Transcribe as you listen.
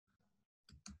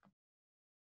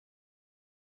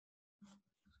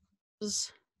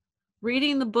was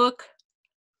reading the book,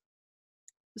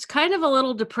 it's kind of a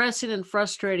little depressing and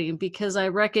frustrating because I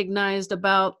recognized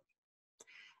about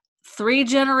 3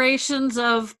 generations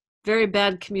of very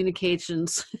bad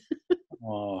communications.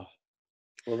 Oh,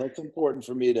 well, that's important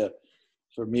for me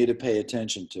to pay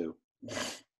attention to.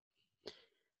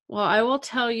 Well, I will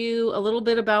tell you a little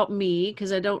bit about me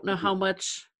because I don't know how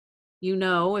much you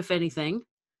know, if anything.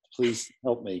 Please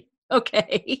help me.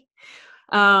 Okay.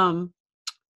 Um,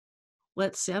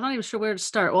 let's see. I'm not even sure where to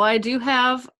start. Well, I do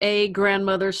have a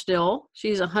grandmother still.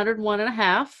 She's 101 and a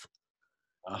half.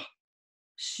 Ah,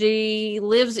 She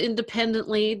lives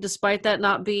independently, despite that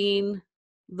not being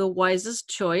the wisest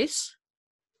choice.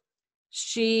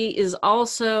 She is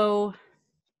also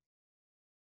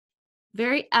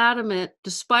very adamant,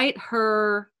 despite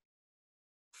her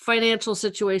financial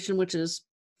situation, which is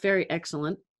very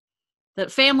excellent,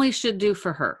 that family should do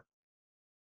for her.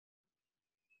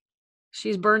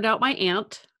 She's burned out my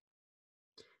aunt.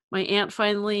 My aunt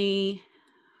finally,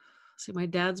 see, my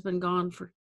dad's been gone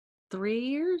for 3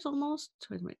 years almost.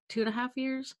 Wait, 2.5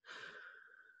 years.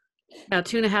 Yeah,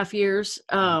 2.5 years.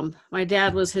 My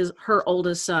dad was her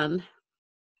oldest son.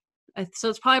 So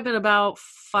it's probably been about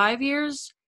 5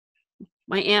 years.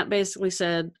 My aunt basically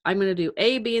said, I'm going to do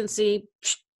A, B, and C.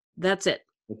 That's it.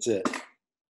 that's it.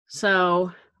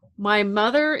 So my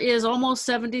mother is almost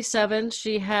 77.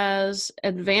 She has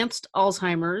advanced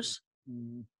Alzheimer's,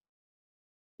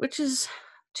 which is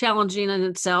challenging in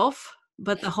itself.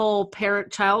 But the whole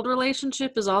parent-child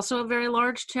relationship is also a very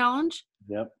large challenge.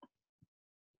 Yep.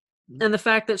 And the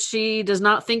fact that she does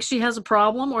not think she has a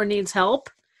problem or needs help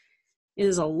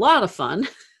is a lot of fun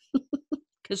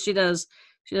because she does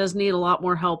need a lot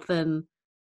more help than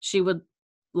she would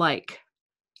like.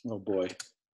 Oh boy.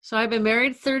 So I've been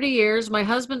married 30 years. My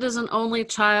husband is an only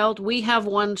child. We have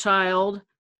one child.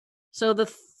 So the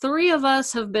three of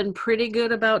us have been pretty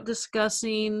good about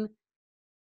discussing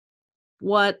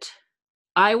what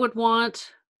I would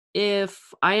want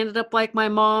if I ended up like my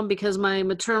mom, because my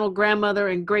maternal grandmother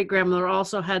and great grandmother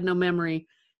also had no memory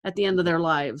at the end of their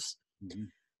lives. Mm-hmm.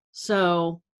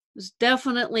 So there's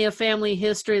definitely a family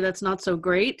history that's not so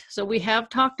great. So we have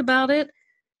talked about it.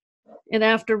 And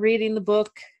after reading the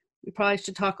book, we probably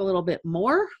should talk a little bit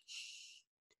more.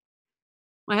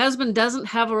 My husband doesn't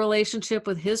have a relationship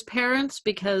with his parents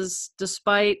because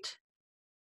despite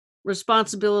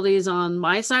responsibilities on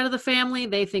my side of the family,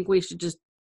 they think we should just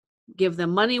give them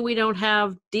money we don't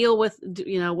have, deal with,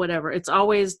 whatever. It's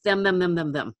always them, them, them,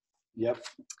 them, them. Yep.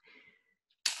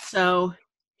 So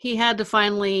he had to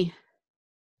finally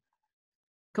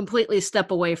completely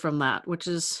step away from that, which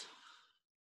is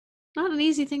not an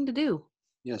easy thing to do.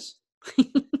 Yes.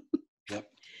 Yep.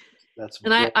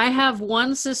 And I have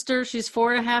one sister. She's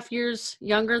 4.5 years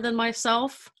younger than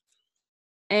myself.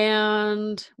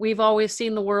 And we've always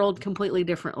seen the world completely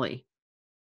differently.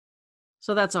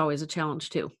 So that's always a challenge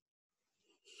too.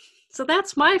 So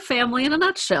that's my family in a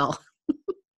nutshell.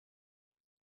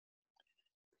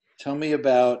 Tell me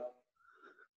about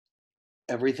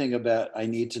everything about I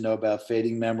need to know about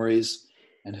Fading Memories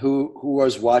and who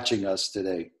was watching us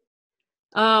today.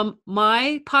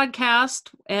 My podcast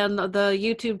and the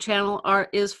YouTube channel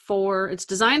it's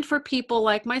designed for people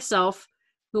like myself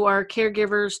who are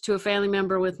caregivers to a family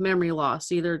member with memory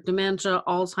loss, either dementia,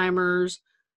 Alzheimer's,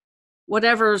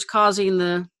 whatever's causing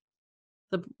the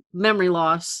memory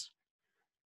loss.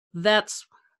 That's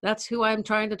who I'm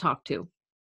trying to talk to.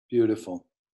 Beautiful.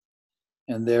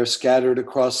 And they're scattered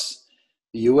across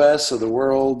the U.S. or the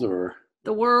world, or?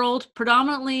 The world,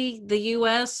 predominantly the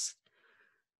U.S.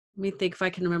 Let me think if I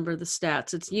can remember the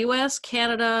stats. It's U.S.,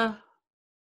 Canada,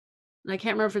 and I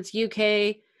can't remember if it's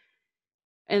U.K.,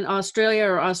 and Australia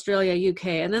or Australia,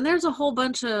 U.K. And then there's a whole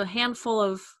handful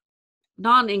of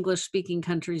non-English speaking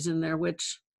countries in there,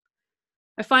 which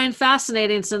I find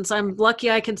fascinating since I'm lucky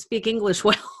I can speak English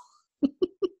well.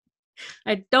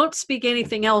 I don't speak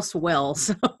anything else well,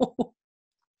 so.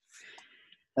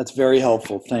 That's very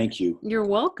helpful. Thank you. You're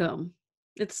welcome.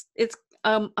 It's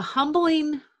a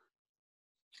humbling,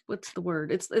 what's the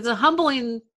word? It's a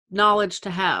humbling knowledge to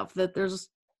have that there's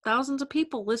thousands of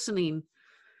people listening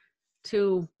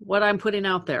to what I'm putting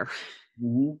out there.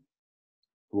 Mm-hmm.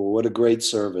 Well, what a great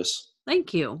service.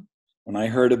 Thank you. When I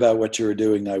heard about what you were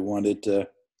doing, I wanted to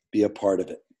be a part of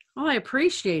it. Oh, I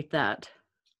appreciate that.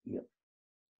 Yep.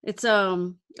 It's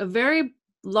a very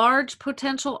large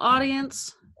potential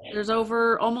audience. There's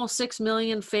over almost 6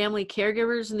 million family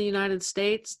caregivers in the United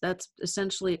States. That's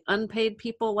essentially unpaid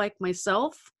people like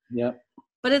myself. Yeah.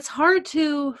 But it's hard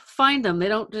to find them. They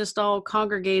don't just all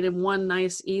congregate in one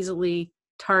nice, easily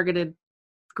targeted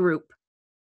group.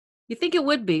 You think it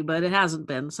would be, but it hasn't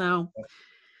been. So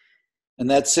And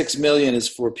that 6 million is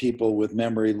for people with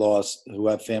memory loss who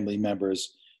have family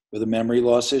members with a memory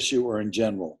loss issue, or in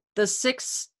general? It's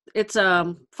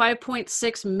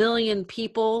 5.6 million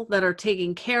people that are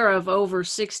taking care of over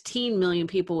 16 million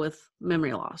people with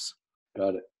memory loss.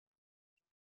 Got it.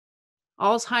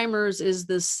 Alzheimer's is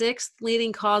the 6th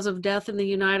leading cause of death in the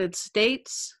United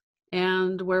States.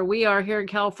 And where we are here in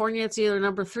California, it's either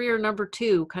number 3 or number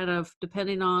 2, kind of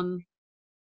depending on,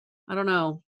 I don't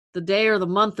know, the day or the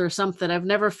month or something. I've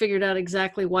never figured out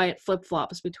exactly why it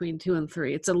flip-flops between 2 and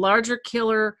 3. It's a larger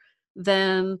killer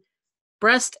than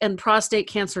breast and prostate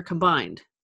cancer combined.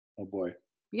 Oh boy.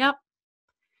 Yep.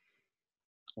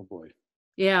 Oh boy.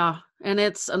 Yeah. And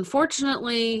it's,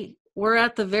 unfortunately, we're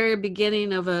at the very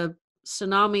beginning of a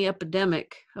tsunami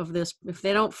epidemic of this. If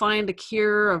they don't find a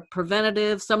cure, a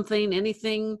preventative, something,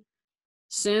 anything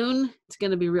soon, it's going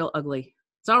to be real ugly.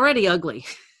 It's already ugly.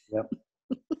 Yep.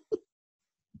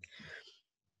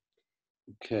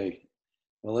 Okay.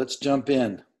 Well, let's jump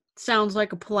in. Sounds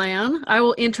like a plan. I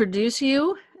will introduce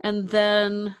you, and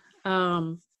then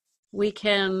we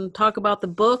can talk about the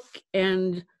book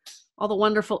and all the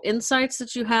wonderful insights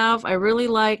that you have. I really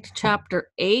liked chapter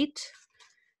 8,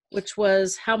 which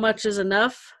was how much is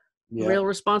enough, real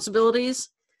responsibilities.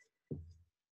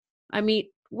 I meet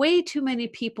way too many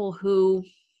people who,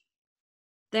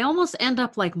 they almost end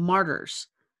up like martyrs,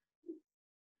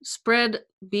 spread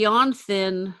beyond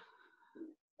thin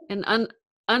and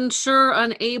unsure,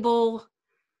 unable,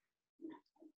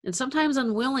 and sometimes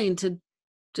unwilling to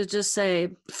just say,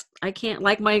 I can't,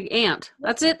 like my aunt.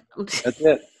 That's it. That's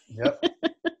it. Yep.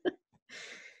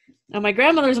 Now, my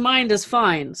grandmother's mind is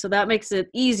fine, so that makes it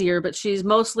easier, but she's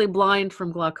mostly blind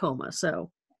from glaucoma,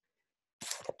 so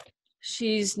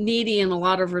she's needy in a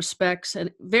lot of respects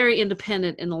and very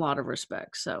independent in a lot of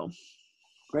respects. So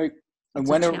great. And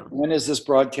when is this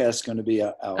broadcast going to be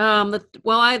out?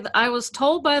 I was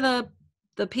told by the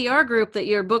PR group that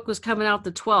your book was coming out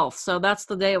the 12th, so that's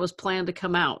the day it was planned to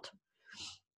come out.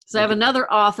 So I have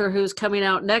another author who's coming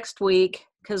out next week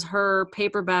because her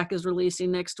paperback is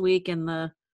releasing next week, and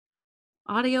the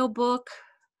audio book,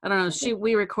 I don't know,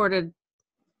 we recorded,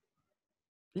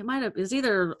 it might have, I think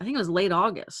it was late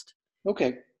August.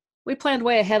 Okay. We planned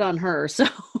way ahead on her, so.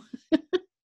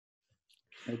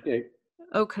 Okay.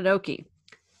 Okie dokie.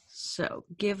 So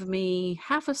give me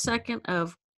half a second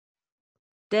of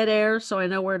dead air so I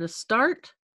know where to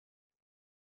start.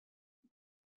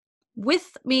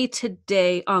 With me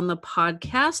today on the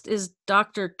podcast is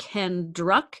Dr. Ken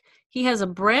Druck. He has a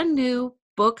brand new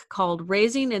book called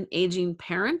Raising an Aging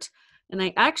Parent, and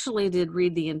I actually did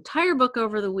read the entire book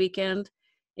over the weekend.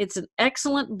 It's an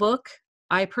excellent book.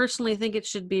 I personally think it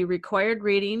should be required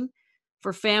reading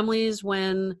for families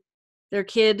when their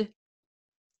kid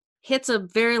hits a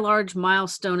very large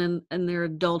milestone in their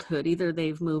adulthood. Either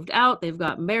they've moved out, they've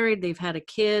got married, they've had a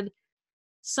kid.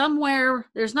 Somewhere,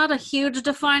 there's not a huge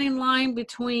defining line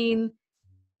between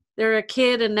they're a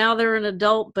kid and now they're an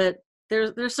adult, but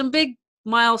there's some big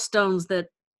milestones that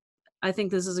I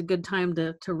think this is a good time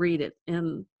to read it.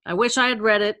 And I wish I had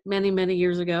read it many, many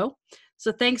years ago.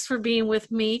 So thanks for being with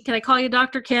me. Can I call you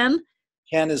Dr. Ken?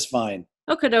 Ken is fine.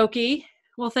 Okie dokie.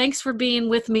 Well, thanks for being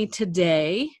with me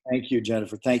today. Thank you,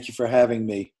 Jennifer. Thank you for having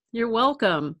me. You're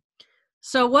welcome.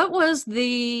 So what was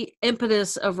the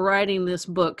impetus of writing this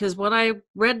book? Because when I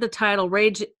read the title,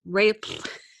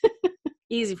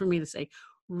 easy for me to say,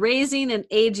 Raising an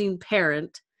Aging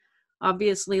Parent,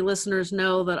 obviously listeners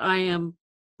know that I am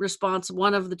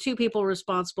one of the 2 people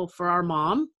responsible for our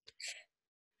mom.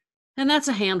 And that's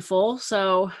a handful.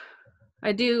 So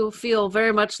I do feel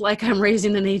very much like I'm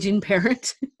raising an aging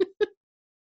parent.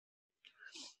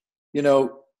 You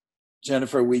know,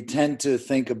 Jennifer, we tend to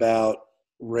think about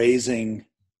raising,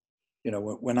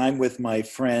 when I'm with my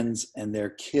friends and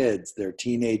their kids, their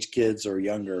teenage kids or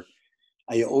younger,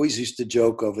 I always used to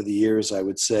joke over the years, I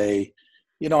would say,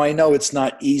 I know it's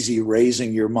not easy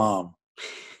raising your mom.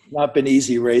 It's not been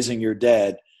easy raising your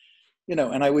dad.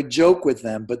 And I would joke with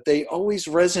them, but they always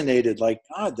resonated like,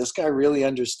 God, this guy really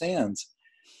understands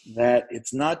that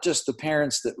it's not just the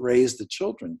parents that raise the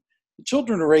children. The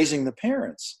children are raising the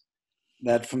parents.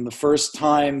 That from the first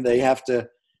time they have to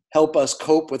help us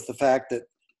cope with the fact that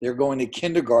they're going to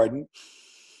kindergarten,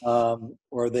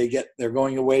 or they're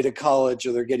going away to college,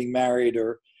 or they're getting married,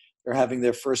 or they're having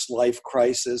their first life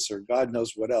crisis, or God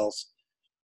knows what else,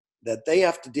 that they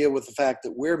have to deal with the fact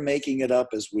that we're making it up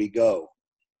as we go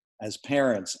as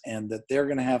parents, and that they're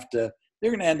going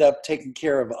to end up taking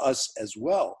care of us as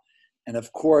well. And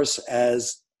of course,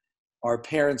 as our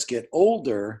parents get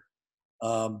older,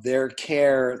 they're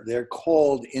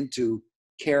called into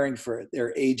caring for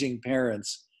their aging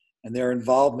parents, and their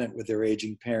involvement with their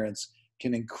aging parents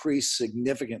can increase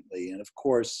significantly. And of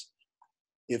course,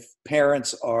 if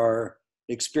parents are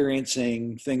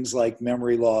experiencing things like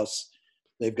memory loss,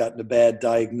 they've gotten a bad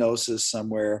diagnosis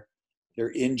somewhere,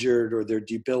 they're injured or they're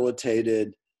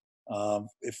debilitated,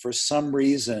 if for some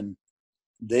reason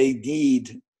they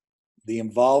need the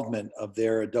involvement of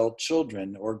their adult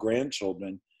children or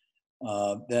grandchildren,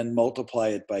 then multiply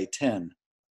it by 10.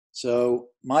 So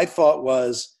my thought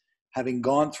was, having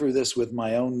gone through this with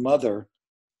my own mother,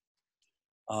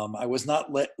 I was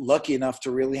not lucky enough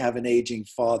to really have an aging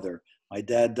father. My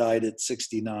dad died at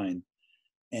 69.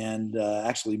 And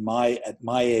actually at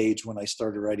my age when I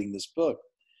started writing this book.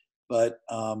 But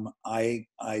I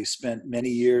spent many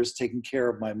years taking care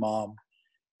of my mom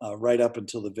right up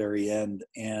until the very end.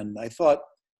 And I thought,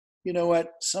 you know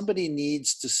what, somebody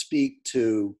needs to speak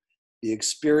to the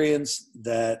experience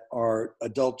that our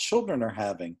adult children are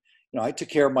having. You know, I took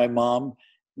care of my mom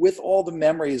with all the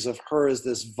memories of her as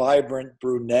this vibrant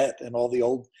brunette and all the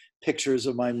old pictures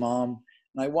of my mom.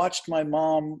 And I watched my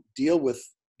mom deal with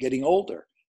getting older.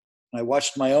 And I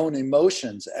watched my own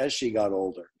emotions as she got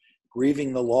older,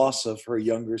 grieving the loss of her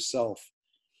younger self,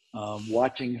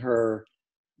 watching her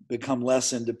become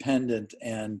less independent,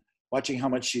 and watching how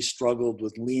much she struggled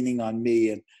with leaning on me,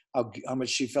 and how much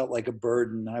she felt like a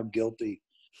burden, how guilty,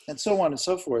 and so on and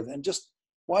so forth. And just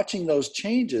watching those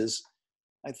changes,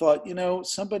 I thought, you know,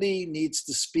 somebody needs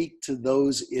to speak to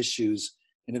those issues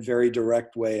in a very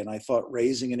direct way. And I thought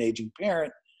Raising an Aging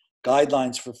Parent,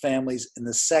 Guidelines for Families in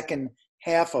the Second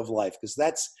Half of Life, because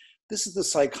this is the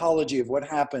psychology of what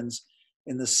happens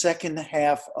in the second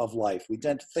half of life. We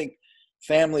tend to think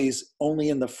families only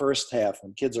in the first half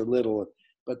when kids are little,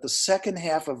 but the second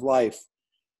half of life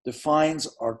defines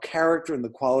our character and the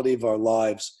quality of our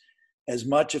lives as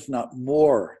much, if not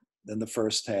more, than the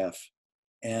first half.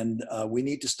 And we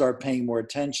need to start paying more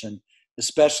attention,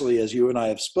 especially as you and I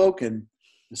have spoken,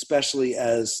 especially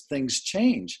as things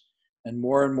change and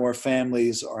more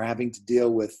families are having to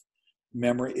deal with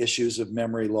memory issues of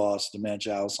memory loss,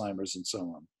 dementia, Alzheimer's, and so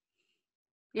on.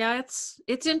 Yeah,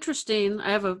 it's interesting.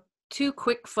 I have two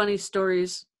quick funny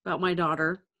stories about my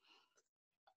daughter.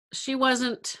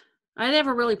 I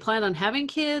never really planned on having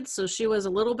kids, so she was a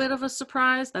little bit of a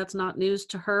surprise. That's not news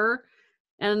to her.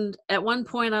 And at one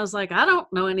point I was like, I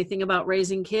don't know anything about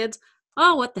raising kids.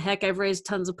 Oh, what the heck, I've raised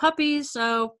tons of puppies.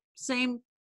 So same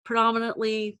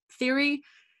predominantly theory.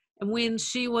 And when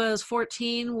she was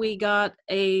 14, we got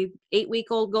a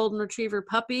 8-week-old golden retriever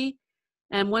puppy.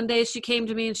 And one day she came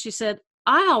to me and she said,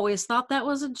 I always thought that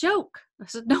was a joke. I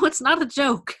said, no, it's not a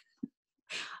joke.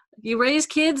 You raise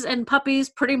kids and puppies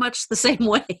pretty much the same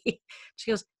way.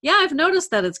 She goes, yeah, I've noticed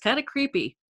that. It's kind of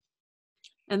creepy.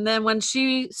 And then when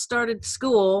she started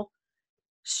school,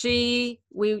 we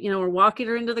were walking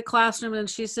her into the classroom and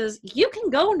she says, you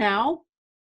can go now.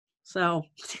 So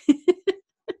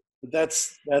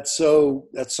that's so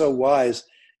wise.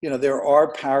 You know, there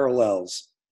are parallels.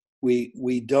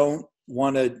 We don't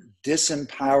want to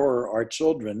disempower our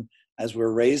children as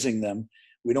we're raising them.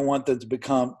 We don't want them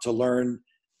to learn,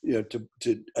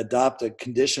 to adopt a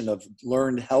condition of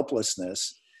learned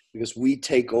helplessness, because we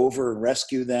take over and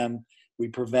rescue them. We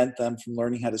prevent them from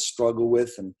learning how to struggle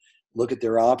with and look at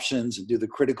their options and do the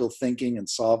critical thinking and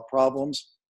solve problems.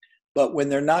 But when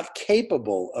they're not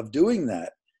capable of doing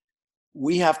that,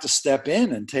 we have to step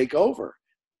in and take over.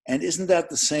 And isn't that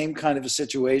the same kind of a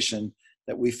situation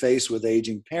that we face with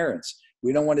aging parents?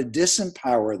 We don't want to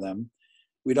disempower them.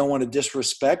 We don't want to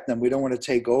disrespect them. We don't want to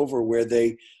take over where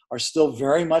they are still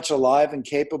very much alive and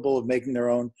capable of making their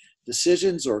own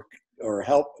decisions or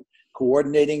help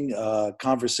coordinating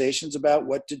conversations about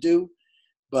what to do.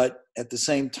 But at the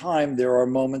same time, there are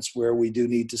moments where we do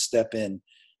need to step in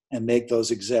and make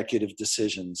those executive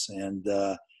decisions. And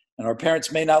our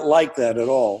parents may not like that at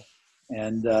all.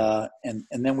 And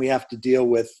then we have to deal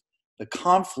with the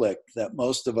conflict that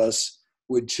most of us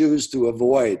would choose to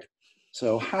avoid.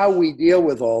 So how we deal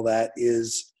with all that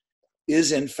is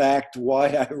in fact why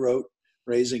I wrote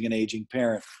Raising an Aging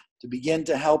Parent, to begin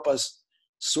to help us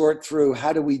sort through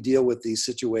how do we deal with these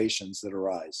situations that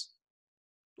arise.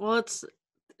 Well,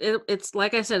 it's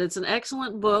like I said, it's an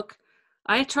excellent book.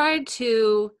 I tried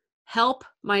to help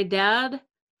my dad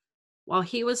while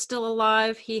he was still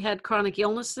alive. He had chronic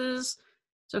illnesses,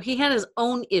 so he had his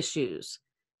own issues.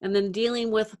 And then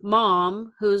dealing with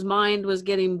mom, whose mind was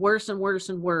getting worse and worse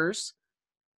and worse,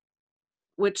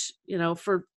 which,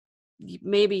 for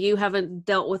maybe you haven't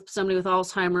dealt with somebody with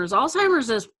Alzheimer's.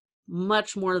 Alzheimer's is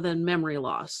much more than memory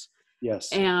loss.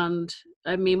 Yes. And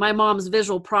I mean, my mom's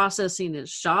visual processing is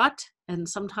shot, and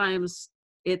sometimes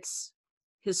it's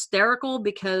hysterical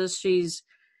because she's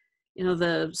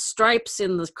the stripes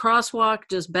in the crosswalk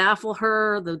just baffle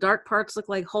her. The dark parts look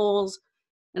like holes.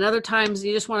 And other times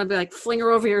you just want to be like, fling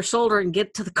her over your shoulder and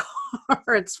get to the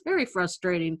car. It's very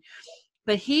frustrating.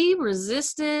 But he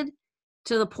resisted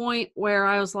to the point where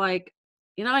I was like,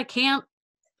 I can't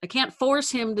force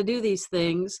him to do these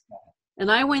things. And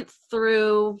I went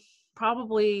through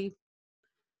probably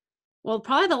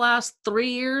the last 3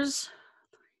 years.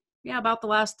 Yeah, about the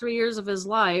last 3 years of his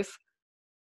life,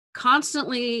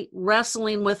 constantly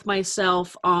wrestling with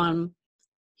myself on,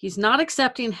 he's not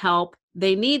accepting help.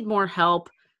 They need more help.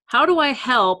 How do I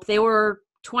help? They were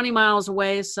 20 miles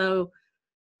away. So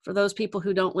for those people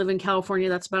who don't live in California,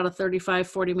 that's about a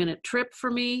 35, 40-minute trip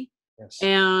for me. Yes.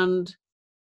 And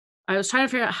I was trying to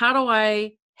figure out, how do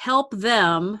I help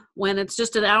them when it's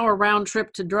just an hour round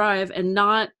trip to drive and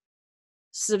not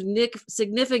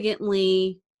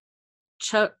significantly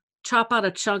chop out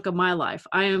a chunk of my life.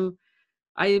 A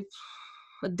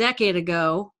decade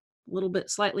ago, a little bit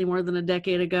slightly more than a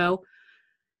decade ago,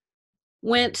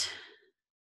 went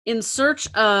in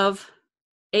search of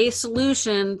a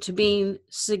solution to being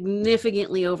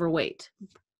significantly overweight.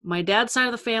 My dad's side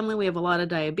of the family, we have a lot of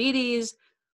diabetes.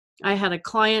 I had a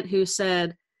client who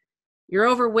said, "You're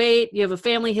overweight, you have a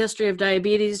family history of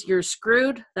diabetes, you're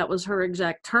screwed." That was her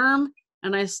exact term.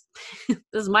 And this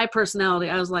is my personality.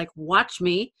 I was like, watch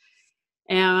me.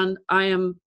 And I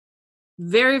am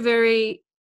very, very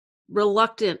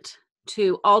reluctant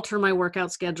to alter my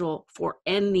workout schedule for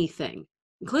anything,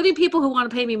 including people who want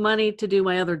to pay me money to do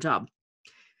my other job.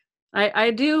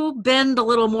 I do bend a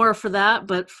little more for that,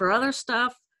 but for other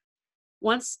stuff,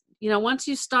 once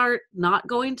you start not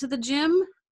going to the gym,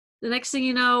 the next thing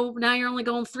you know, now you're only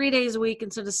going 3 days a week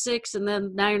instead of 6, and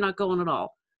then now you're not going at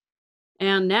all.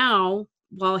 And now,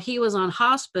 while he was on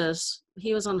hospice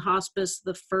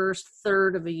the first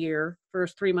third of a year,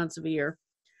 first 3 months of a year.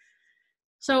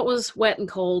 So it was wet and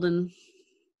cold, and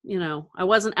I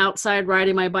wasn't outside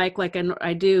riding my bike like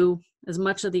I do as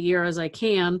much of the year as I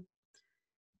can.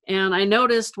 And I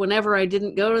noticed whenever I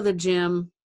didn't go to the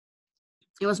gym,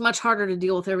 it was much harder to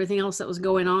deal with everything else that was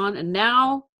going on. And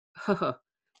now, if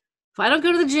I don't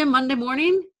go to the gym Monday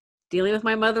morning, dealing with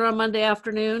my mother on Monday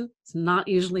afternoon, it's not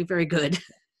usually very good.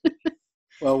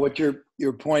 Well, what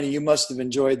you're pointing, you must have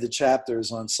enjoyed the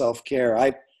chapters on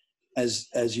self-care.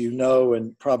 As you know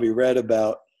and probably read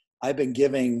about, I've been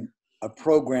giving a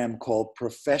program called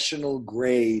professional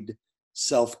grade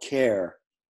self-care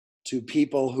to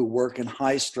people who work in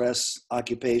high stress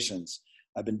occupations.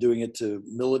 I've been doing it to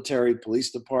military,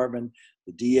 police department,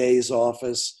 the DA's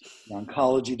office, the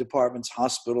oncology departments,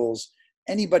 hospitals,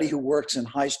 anybody who works in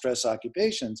high stress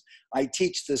occupations. I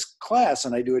teach this class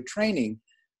and I do a training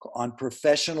on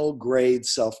professional grade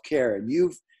self-care. And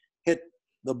you've hit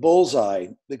the bullseye,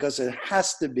 because it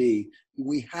has to be,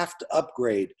 we have to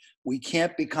upgrade. We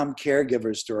can't become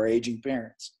caregivers to our aging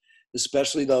parents,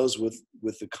 especially those with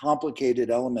the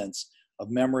complicated elements of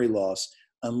memory loss,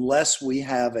 unless we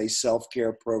have a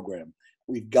self-care program.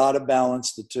 We've got to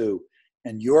balance the two.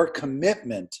 And your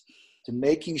commitment to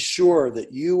making sure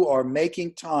that you are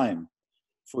making time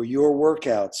for your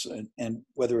workouts, and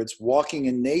whether it's walking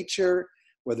in nature,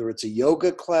 whether it's a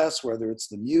yoga class, whether it's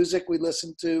the music we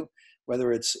listen to,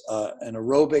 whether it's an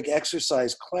aerobic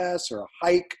exercise class or a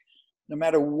hike, no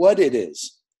matter what it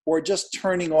is, or just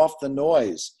turning off the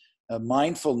noise,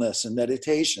 mindfulness and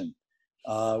meditation,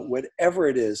 whatever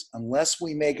it is, unless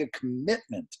we make a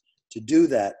commitment to do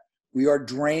that, we are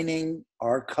draining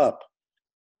our cup.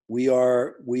 We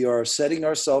are setting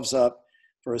ourselves up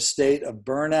for a state of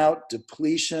burnout,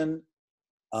 depletion.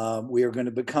 We are going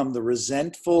to become the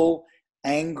resentful,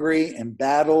 angry,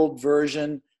 embattled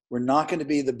version. We're not going to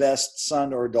be the best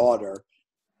son or daughter,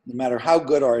 no matter how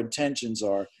good our intentions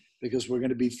are, because we're going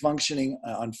to be functioning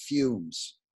on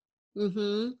fumes.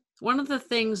 Mm-hmm. One of the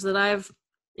things that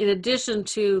in addition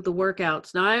to the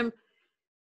workouts, now I'm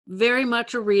very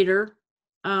much a reader.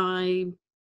 I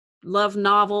love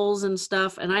novels and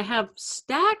stuff, and I have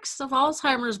stacks of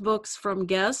Alzheimer's books from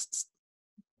guests,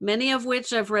 many of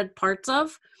which I've read parts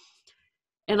of,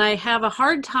 and I have a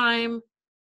hard time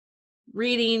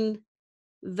reading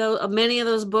many of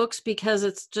those books because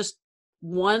it's just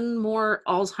one more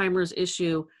Alzheimer's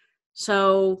issue.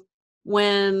 So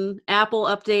when Apple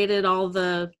updated all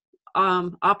the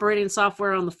operating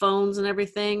software on the phones and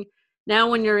everything, now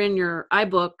when you're in your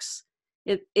iBooks,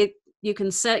 you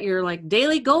can set your like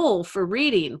daily goal for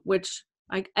reading, which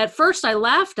at first I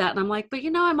laughed at, and I'm like, but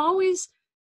I'm always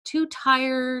too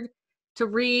tired to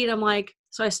read. I'm like,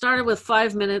 so I started with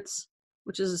 5 minutes,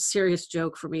 which is a serious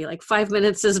joke for me. Like 5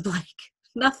 minutes is like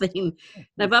nothing. And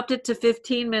I've upped it to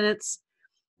 15 minutes.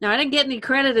 Now, I didn't get any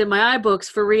credit in my iBooks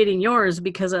for reading yours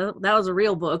because that was a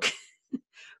real book.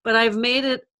 But I've made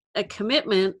it a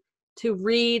commitment to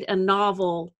read a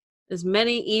novel as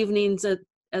many evenings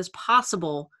as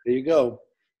possible, There you go.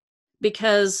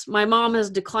 because my mom has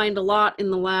declined a lot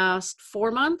in the last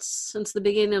 4 months since the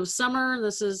beginning of summer.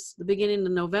 This is the beginning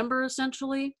of November,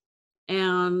 essentially.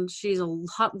 And she's a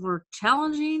lot more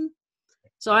challenging.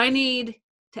 So I need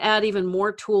to add even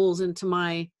more tools into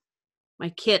my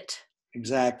kit.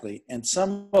 Exactly. And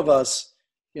some of us,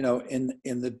 in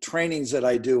the trainings that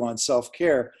I do on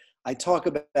self-care, I talk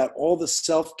about all the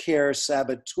self-care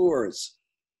saboteurs,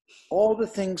 all the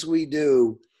things we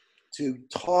do to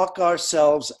talk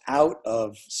ourselves out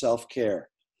of self-care,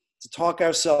 to talk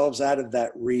ourselves out of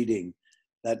that reading,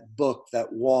 that book,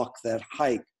 that walk, that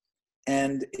hike.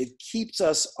 And it keeps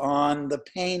us on the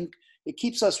pain, it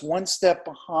keeps us one step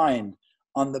behind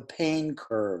on the pain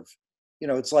curve.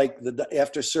 It's like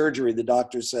after surgery, the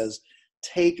doctor says,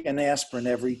 take an aspirin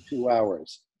every 2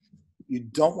 hours. You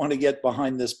don't want to get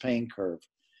behind this pain curve.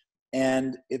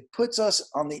 And it puts us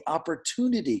on the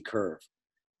opportunity curve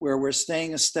where we're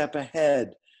staying a step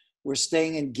ahead. We're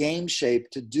staying in game shape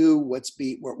to do what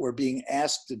we're being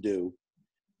asked to do,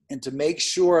 and to make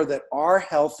sure that our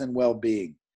health and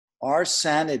well-being, our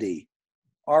sanity,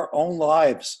 our own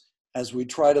lives, as we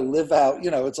try to live out,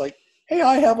 it's like, hey,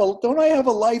 don't I have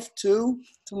a life too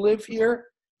to live here?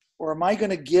 Or am I going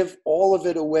to give all of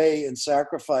it away and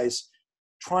sacrifice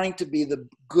trying to be the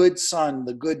good son,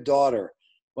 the good daughter?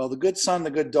 Well, the good son,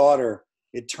 the good daughter,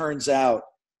 it turns out,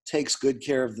 takes good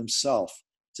care of themselves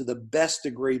to the best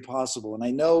degree possible. And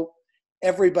I know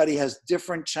everybody has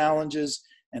different challenges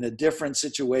and a different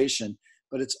situation,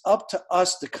 but it's up to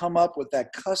us to come up with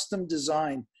that custom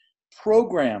design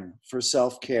program for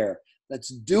self-care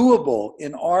that's doable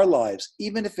in our lives,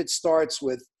 even if it starts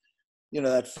with,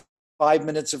 that 5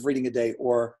 minutes of reading a day,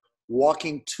 or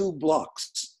walking 2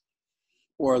 blocks,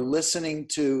 or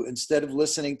instead of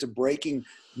listening to breaking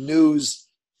news,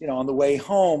 on the way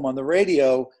home on the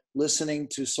radio, listening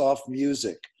to soft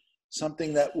music,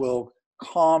 something that will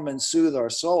calm and soothe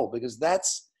our soul, because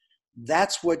that's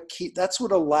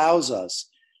what allows us.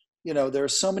 There are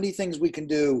so many things we can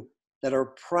do that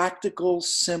are practical,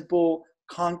 simple,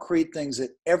 concrete things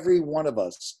that every one of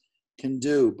us can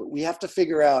do. But we have to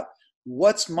figure out,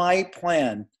 what's my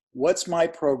plan? What's my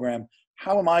program?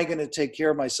 How am I going to take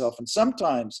care of myself? And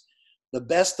sometimes the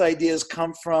best ideas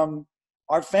come from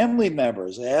our family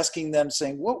members, asking them,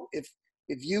 saying, what if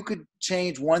you could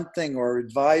change one thing, or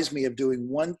advise me of doing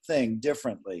one thing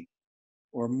differently,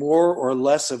 or more or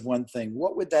less of one thing,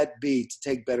 what would that be to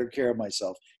take better care of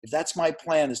myself? If that's my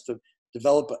plan, is to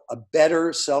develop a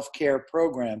better self-care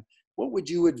program, what would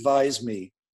you advise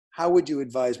me? How would you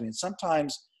advise me? And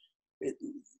sometimes,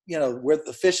 where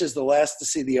the fish is the last to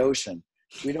see the ocean,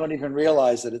 we don't even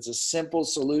realize that it's a simple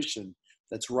solution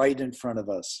that's right in front of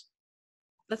us.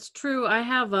 That's true. I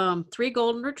have 3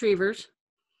 golden retrievers,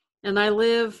 and I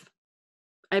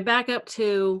back up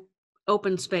to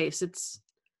open space. It's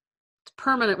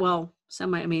permanent. Well,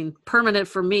 permanent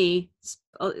for me. It's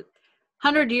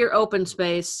 100-year open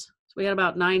space. So we got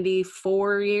about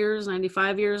 94 years,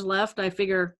 95 years left. I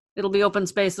figure it'll be open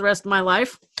space the rest of my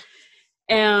life.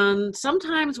 And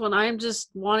sometimes when I'm just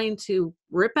wanting to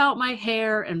rip out my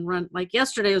hair and run, like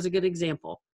yesterday was a good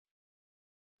example.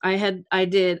 I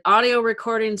did audio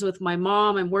recordings with my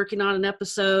mom. I'm working on an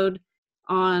episode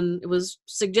it was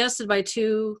suggested by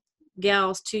 2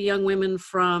 young women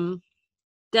from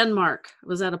Denmark. It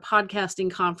was at a podcasting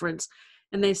conference,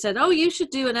 and they said, oh, you should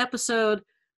do an episode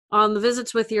on the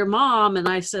visits with your mom. And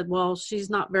I said, well, she's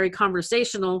not very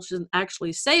conversational. She doesn't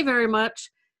actually say very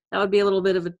much. That would be a little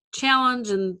bit of a challenge.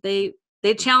 And they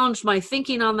challenged my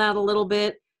thinking on that a little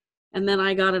bit. And then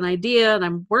I got an idea, and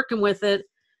I'm working with it.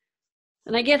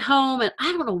 And I get home, and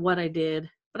I don't know what I did,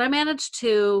 but I managed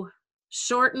to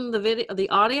shorten the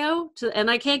audio and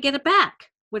I can't get it back,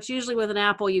 which usually with an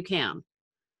Apple you can.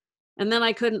 And then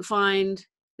I couldn't find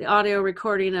the audio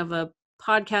recording of a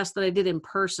podcast that I did in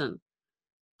person.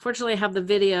 Fortunately, I have the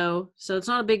video, so it's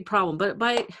not a big problem. But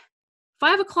by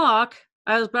 5 o'clock,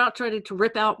 I was about ready to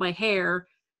rip out my hair.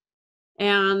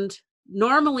 And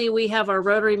normally we have our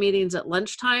Rotary meetings at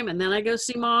lunchtime, and then I go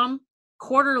see Mom.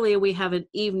 Quarterly, we have an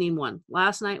evening one.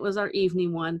 Last night was our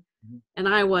evening one. And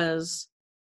I was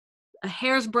a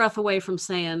hair's breadth away from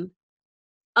saying,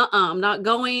 I'm not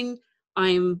going.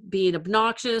 I'm being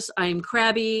obnoxious. I'm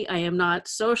crabby. I am not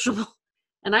sociable.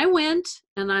 And I went,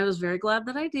 and I was very glad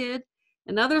that I did.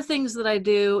 And other things that I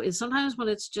do is sometimes when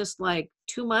it's just like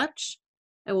too much,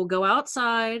 I will go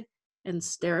outside and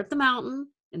stare at the mountain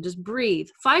and just breathe.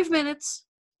 5 minutes,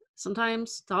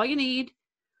 sometimes it's all you need.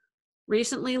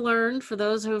 recently learned, for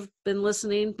those who have been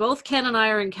listening, both Ken and I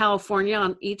are in California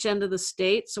on each end of the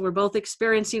state. So we're both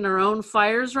experiencing our own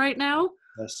fires right now.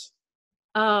 Yes.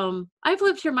 I've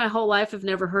lived here my whole life. I've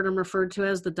never heard them referred to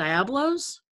as the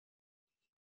Diablos,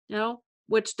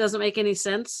 which doesn't make any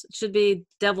sense. It should be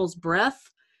devil's breath.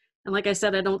 And like I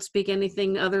said, I don't speak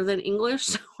anything other than English.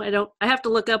 So I have to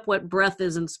look up what breath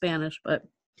is in Spanish, but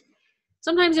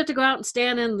sometimes you have to go out and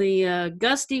stand in the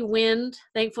gusty wind.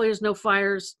 Thankfully, there's no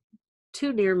fires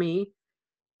too near me.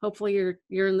 Hopefully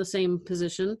you're in the same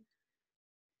position.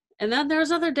 And then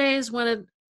there's other days when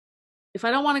if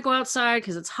I don't want to go outside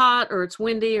because it's hot or it's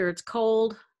windy or it's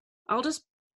cold, I'll just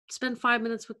spend 5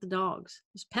 minutes with the dogs.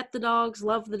 Just pet the dogs,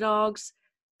 love the dogs.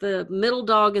 The middle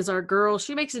dog is our girl.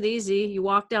 She makes it easy. You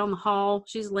walk down the hall,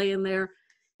 she's laying there,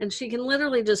 and she can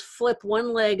literally just flip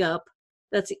one leg up.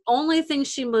 That's the only thing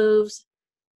she moves.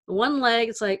 One leg,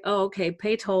 it's like, oh, okay,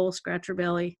 pay toll, scratch her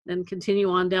belly, then continue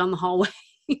on down the hallway.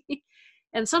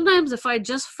 And sometimes if I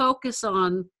just focus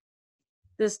on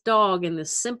this dog and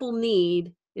this simple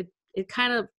need, it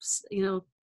kind of,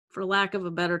 for lack of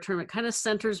a better term, it kind of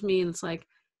centers me, and it's like,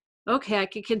 okay, I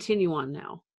can continue on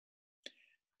now.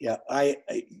 Yeah,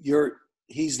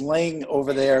 he's laying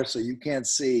over there, so you can't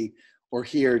see or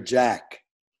hear Jack,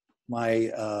 my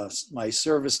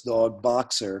service dog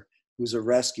Boxer,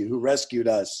 who rescued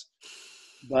us.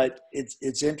 But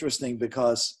it's interesting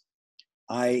because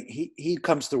he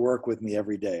comes to work with me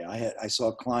every day. I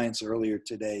saw clients earlier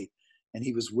today, and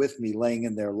he was with me laying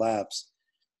in their laps.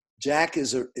 Jack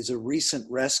is a recent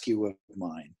rescue of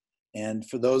mine. And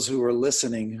for those who are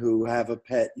listening who have a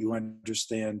pet, you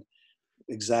understand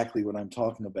exactly what I'm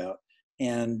talking about.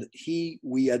 And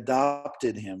we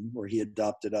adopted him, or he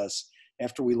adopted us,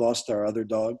 after we lost our other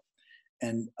dog.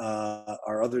 And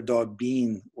our other dog,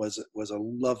 Bean, was a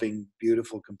loving,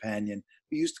 beautiful companion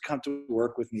who used to come to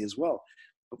work with me as well.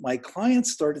 But my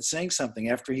clients started saying something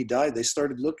after he died. They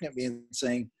started looking at me and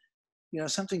saying,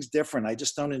 something's different. I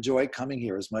just don't enjoy coming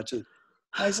here as much as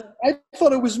I said. I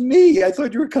thought it was me. I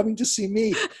thought you were coming to see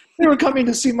me. They were coming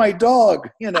to see my dog.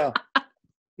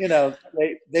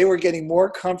 They were getting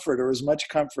more comfort, or as much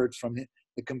comfort, from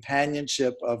the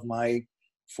companionship of my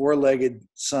four-legged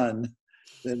son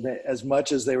as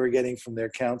much as they were getting from their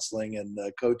counseling and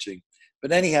coaching.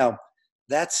 But anyhow,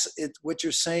 that's it. What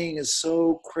you're saying is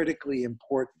so critically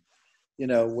important.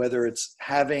 Whether it's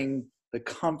having the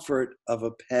comfort of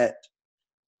a pet,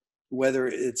 whether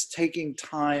it's taking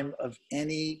time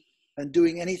and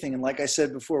doing anything. And like I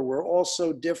said before, we're all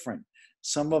so different.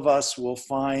 Some of us will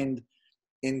find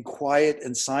in quiet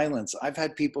and silence. I've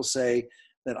had people say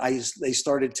that they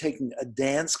started taking a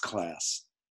dance class,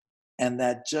 and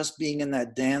that just being in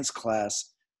that dance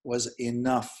class was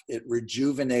enough. It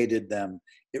rejuvenated them.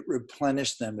 It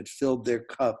replenished them. It filled their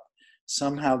cup.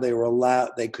 Somehow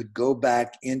they could go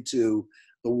back into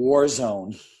the war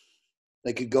zone.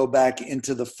 They could go back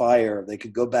into the fire. They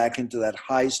could go back into that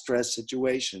high stress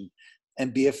situation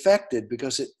and be affected,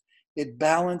 because it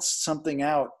balanced something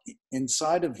out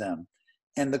inside of them.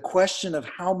 And the question of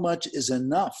how much is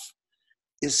enough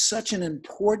is such an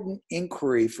important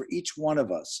inquiry for each one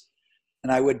of us.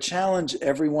 And I would challenge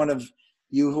every one of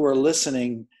you who are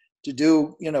listening to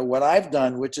do, what I've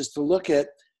done, which is to look at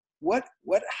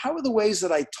how are the ways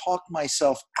that I talk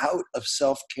myself out of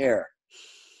self-care?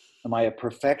 Am I a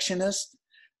perfectionist?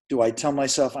 Do I tell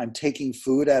myself I'm taking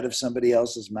food out of somebody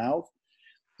else's mouth?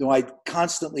 Do I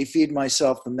constantly feed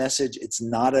myself the message, it's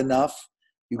not enough?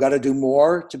 You got to do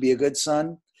more to be a good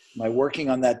son? Am I working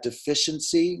on that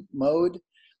deficiency mode?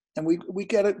 And we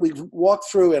get it. We walk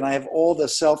through, and I have all the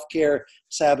self-care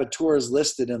saboteurs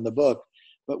listed in the book.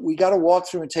 But we got to walk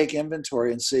through and take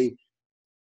inventory and see,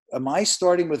 am I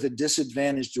starting with a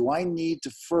disadvantage? Do I need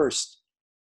to first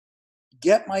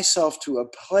get myself to a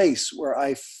place where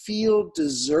I feel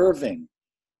deserving,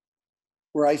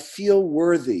 where I feel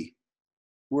worthy,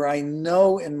 where I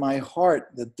know in my heart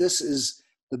that this is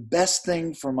the best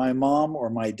thing for my mom or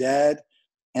my dad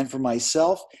and for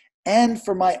myself and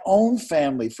for my own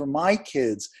family, for my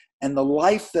kids and the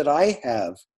life that I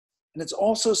have. And it's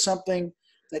also something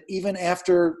that even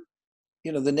after,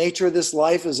 the nature of this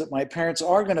life is that my parents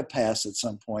are going to pass at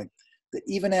some point, that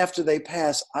even after they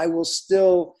pass, I will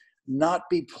still not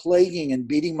be plaguing and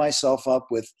beating myself up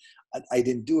with, I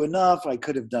didn't do enough, I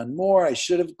could have done more, I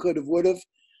should have, could have, would have,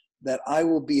 that I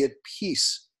will be at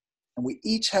peace. And we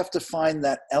each have to find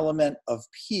that element of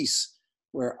peace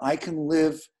where I can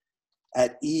live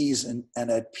at ease and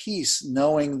at peace,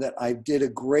 knowing that I did a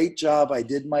great job, I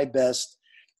did my best,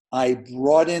 I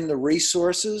brought in the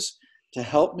resources to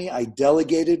help me, I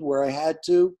delegated where I had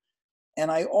to,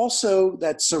 and I also,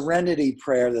 that serenity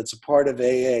prayer that's a part of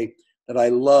AA that I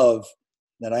love,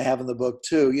 that I have in the book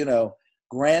too,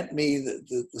 grant me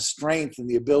the strength and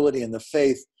the ability and the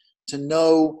faith to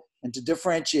know and to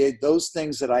differentiate those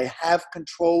things that I have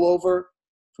control over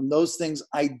from those things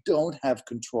I don't have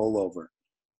control over.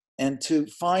 And to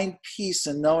find peace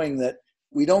in knowing that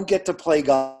we don't get to play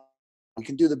God. We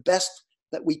can do the best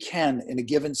that we can in a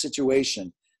given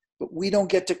situation, but we don't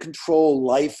get to control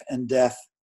life and death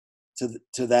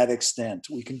to that extent.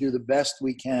 We can do the best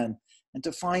we can, and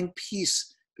to find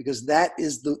peace, because that's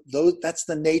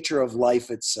the nature of life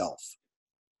itself.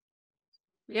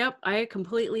 Yep, I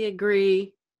completely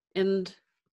agree. And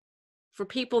for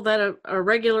people that are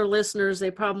regular listeners, they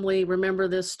probably remember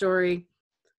this story.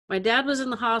 My dad was in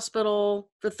the hospital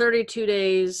for 32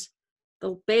 days,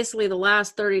 basically the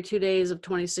last 32 days of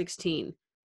 2016. And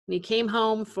he came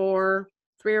home for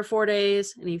 3 or 4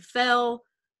 days and he fell.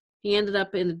 He ended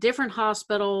up in a different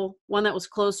hospital, one that was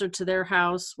closer to their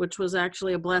house, which was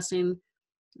actually a blessing,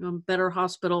 better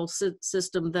hospital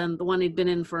system than the one he'd been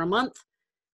in for a month.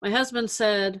 My husband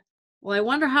said, well, I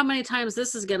wonder how many times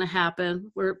this is going to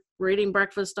happen. We're eating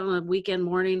breakfast on a weekend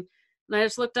morning. And I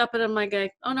just looked up at him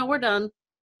like, oh no, we're done.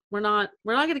 We're not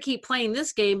going to keep playing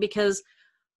this game, because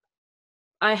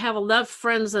I have enough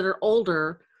friends that are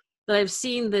older that I've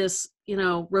seen this,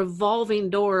 revolving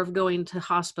door of going to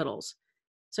hospitals.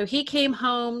 So he came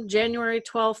home January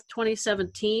 12th,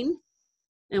 2017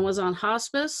 and was on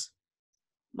hospice.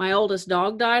 My oldest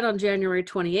dog died on January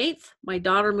 28th. My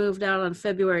daughter moved out on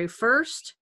February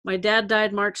 1st. My dad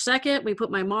died March 2nd. We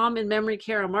put my mom in memory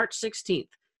care on March 16th.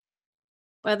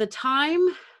 By the time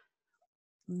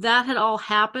that had all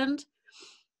happened,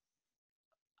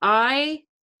 I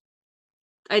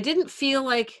didn't feel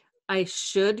like I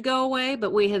should go away,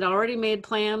 but we had already made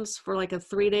plans for like a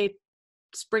 3-day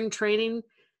spring training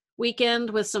weekend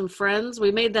with some friends.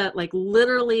 We made that like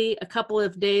literally a couple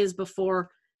of days before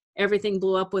everything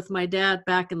blew up with my dad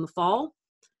back in the fall.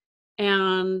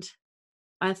 And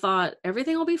I thought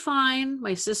everything will be fine.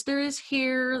 My sister is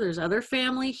here. There's other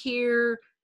family here.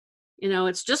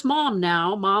 It's just mom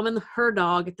now, mom and her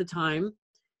dog at the time.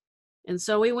 And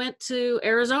so we went to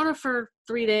Arizona for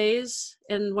 3 days.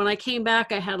 And when I came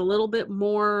back, I had a little bit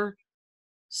more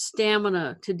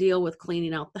stamina to deal with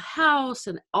cleaning out the house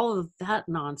and all of that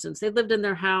nonsense. They lived in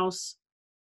their house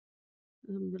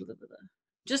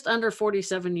just under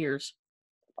 47 years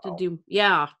to do.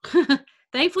 Yeah.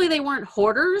 Thankfully, they weren't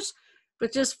hoarders,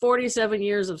 but just 47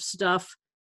 years of stuff.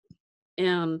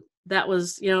 And that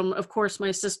was, of course,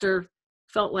 my sister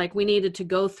felt like we needed to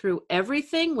go through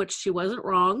everything, which she wasn't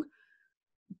wrong.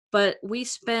 But we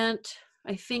spent,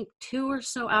 I think, 2 or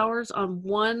so hours on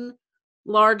one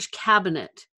large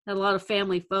cabinet. Had a lot of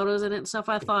family photos in it and stuff.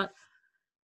 I thought,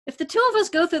 if the two of us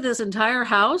go through this entire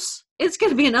house, it's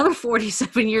going to be another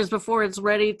 47 years before it's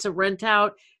ready to rent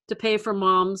out to pay for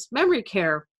mom's memory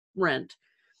care rent.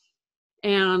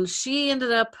 And she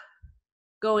ended up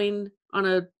going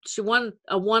on she won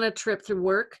a trip through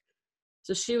work.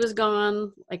 So she was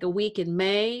gone like a week in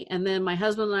May. And then my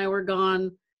husband and I were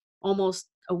gone almost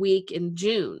a week in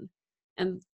June.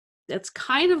 And that's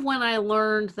kind of when I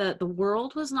learned that the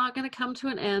world was not going to come to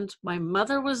an end. My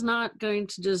mother was not going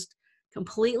to just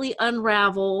completely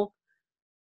unravel.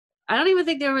 I don't even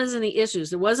think there was any issues.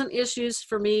 There wasn't issues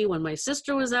for me when my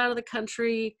sister was out of the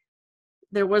country.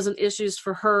 There wasn't issues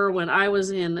for her when I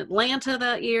was in Atlanta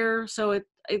that year. So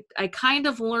I kind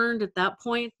of learned at that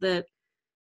point that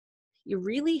you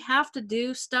really have to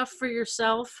do stuff for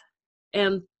yourself.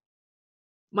 And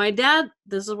my dad,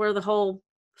 this is where the whole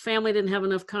family didn't have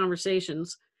enough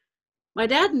conversations. My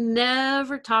dad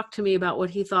never talked to me about what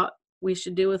he thought we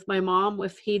should do with my mom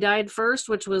if he died first,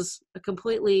 which was a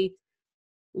completely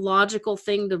logical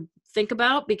thing to think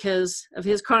about because of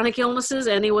his chronic illnesses,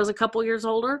 and he was a couple years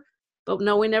older. But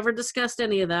no, we never discussed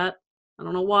any of that. I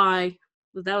don't know why,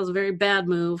 but that was a very bad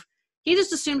move. He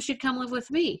just assumed she'd come live with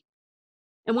me.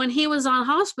 And when he was on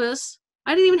hospice,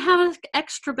 I didn't even have an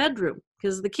extra bedroom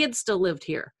because the kids still lived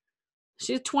here.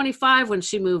 She was 25 when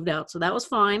she moved out, so that was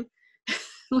fine. It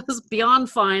was beyond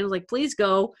fine. I was like, please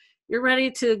go. You're ready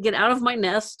to get out of my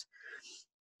nest.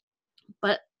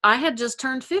 But I had just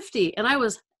turned 50, and I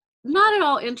was not at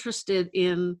all interested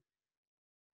in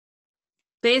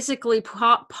basically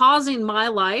pausing my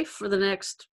life for the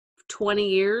next 20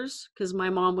 years because my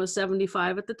mom was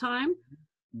 75 at the time,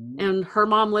 and her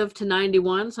mom lived to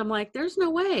 91. So I'm like, there's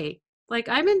no way. Like,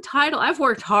 I'm entitled. I've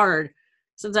worked hard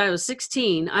since I was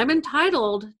 16. I'm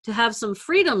entitled to have some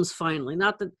freedoms finally.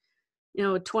 Not that,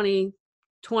 a 20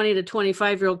 to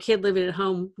 25-year-old kid living at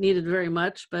home needed very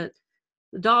much, but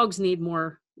the dogs need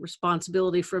more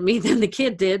responsibility from me than the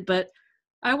kid did. But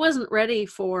I wasn't ready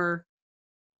for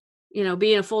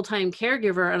being a full-time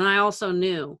caregiver, and I also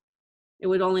knew it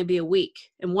would only be a week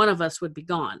and one of us would be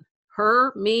gone.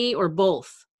 Her, me, or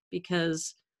both,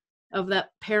 because of that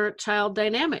parent-child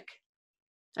dynamic.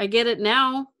 I get it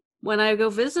now when I go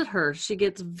visit her. She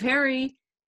gets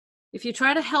if you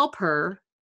try to help her,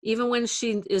 even when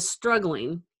she is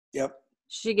struggling, Yep.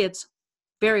 she gets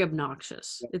very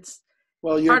obnoxious. Yep. It's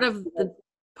Well,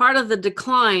 part of the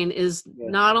decline is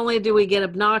yes. not only do we get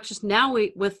obnoxious, now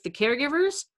with the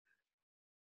caregivers,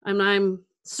 I'm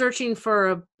searching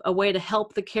for a way to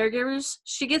help the caregivers.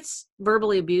 She gets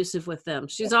verbally abusive with them.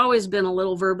 She's always been a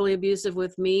little verbally abusive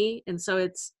with me. And so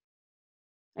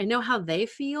I know how they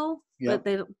feel, but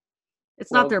Yep.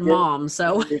 it's not Well, their mom.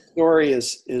 So your story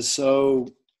is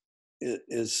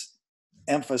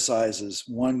emphasizes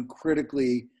one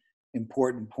critically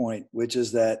important point, which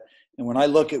is that, and when I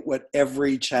look at what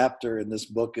every chapter in this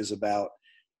book is about,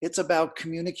 it's about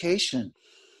communication.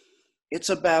 It's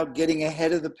about getting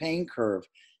ahead of the pain curve.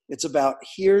 It's about,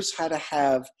 here's how to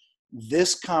have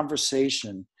this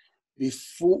conversation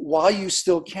while you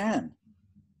still can,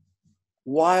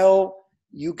 while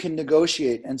you can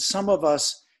negotiate. And some of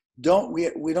us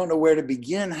we don't know where to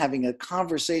begin having a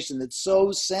conversation that's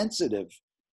so sensitive,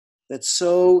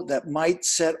 that might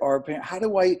set our parent. How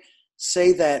do I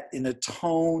say that in a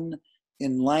tone,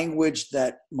 in language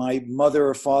that my mother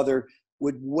or father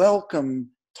would welcome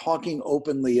talking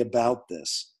openly about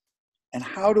this? And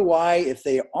how do I, if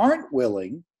they aren't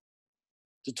willing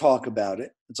to talk about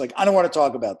it, it's like, I don't want to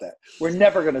talk about that. We're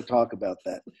never going to talk about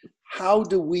that. How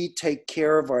do we take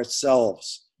care of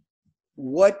ourselves?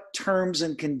 What terms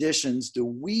and conditions do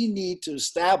we need to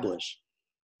establish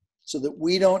so that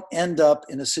we don't end up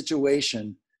in a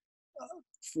situation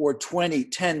for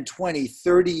 10, 20,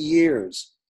 30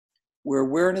 years where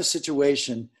we're in a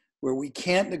situation where we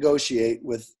can't negotiate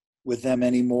with them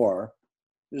anymore.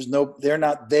 They're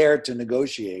not there to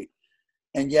negotiate.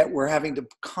 And yet we're having to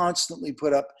constantly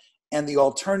put up, and the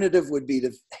alternative would be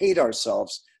to hate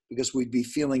ourselves because we'd be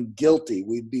feeling guilty.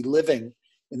 We'd be living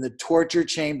in the torture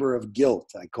chamber of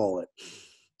guilt, I call it.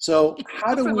 So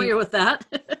I'm familiar with that.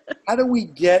 how do we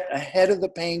get ahead of the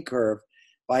pain curve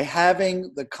by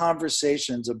having the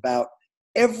conversations about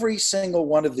every single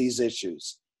one of these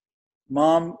issues?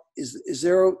 Mom,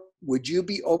 would you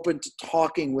be open to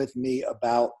talking with me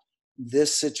about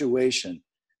this situation?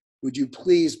 Would you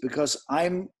please? Because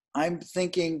I'm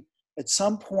thinking at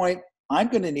some point I'm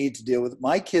going to need to deal with it.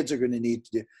 My kids are going to need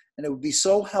to do, and it would be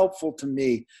so helpful to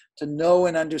me to know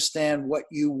and understand what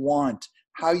you want,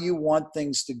 how you want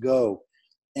things to go.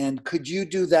 And could you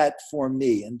do that for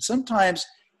me? And sometimes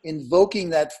invoking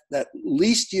that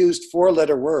least used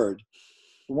 4-letter word,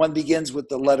 the one begins with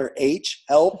the letter H,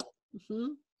 help.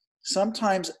 Mm-hmm.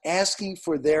 Sometimes asking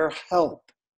for their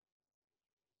help.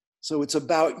 So it's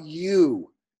about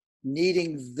you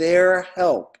needing their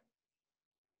help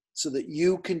so that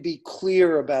you can be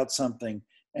clear about something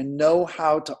and know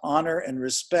how to honor and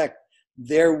respect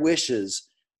their wishes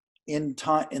in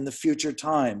the future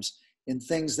times, in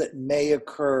things that may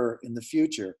occur in the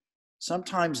future.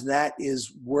 Sometimes that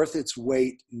is worth its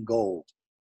weight in gold.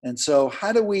 And so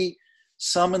how do we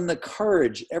summon the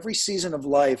courage? Every season of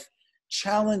life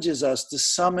challenges us to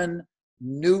summon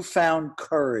newfound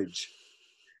courage,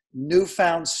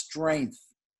 newfound strength,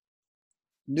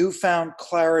 newfound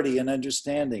clarity and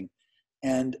understanding.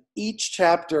 And each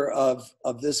chapter of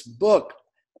this book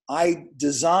I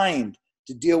designed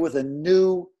to deal with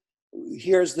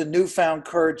here's the newfound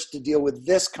courage to deal with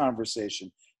this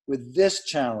conversation, with this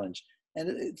challenge.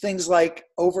 And things like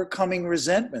overcoming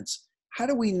resentments. How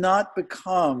do we not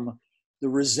become the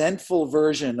resentful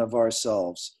version of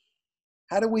ourselves?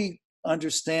 How do we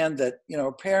understand that,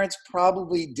 parents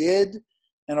probably did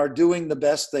and are doing the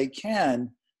best they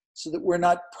can, so that we're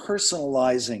not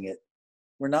personalizing it?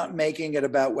 We're not making it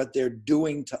about what they're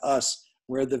doing to us.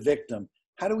 We're the victim.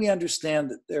 How do we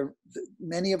understand that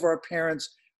many of our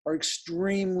parents are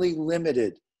extremely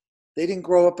limited? They didn't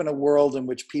grow up in a world in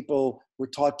which people were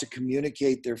taught to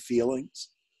communicate their feelings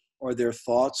or their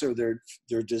thoughts or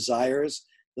their desires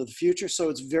of the future. So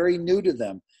it's very new to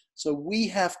them. So we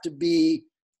have to be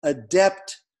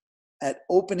adept at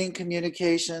opening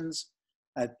communications,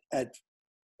 at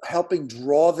helping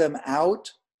draw them out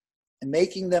and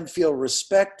making them feel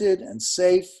respected and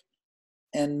safe,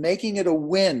 and making it a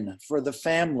win for the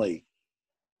family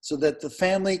so that the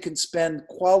family can spend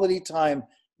quality time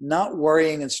not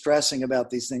worrying and stressing about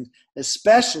these things,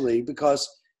 especially because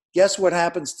guess what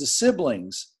happens to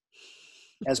siblings?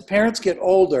 As parents get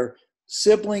older,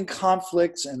 sibling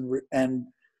conflicts and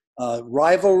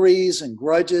rivalries and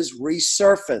grudges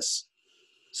resurface.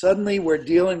 Suddenly we're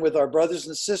dealing with our brothers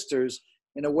and sisters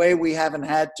in a way we haven't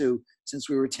had to since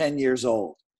we were 10 years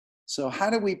old. So how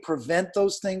do we prevent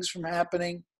those things from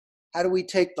happening? How do we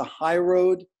take the high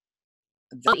road?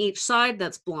 On each side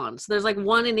that's blonde. So there's like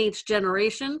one in each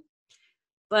generation.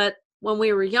 But when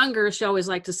we were younger, she always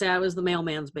liked to say I was the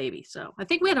mailman's baby. So I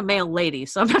think we had a mail lady.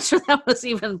 So I'm not sure that was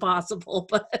even possible.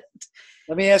 But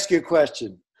let me ask you a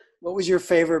question. What was your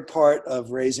favorite part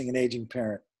of raising an aging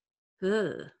parent?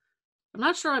 I'm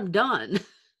not sure I'm done.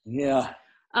 Yeah.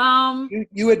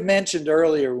 You had mentioned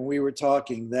earlier when we were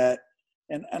talking that,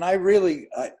 and I really,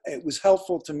 it was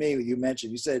helpful to me what you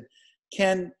mentioned. You said,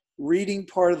 Ken, reading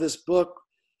part of this book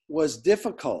was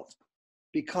difficult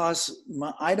because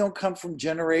I don't come from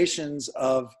generations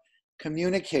of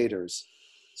communicators.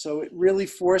 So it really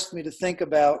forced me to think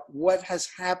about what has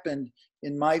happened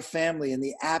in my family in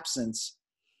the absence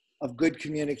of good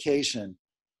communication.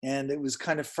 And it was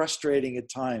kind of frustrating at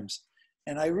times.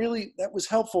 And that was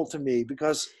helpful to me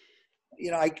because,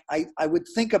 I would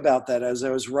think about that as I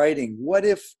was writing. What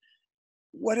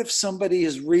if somebody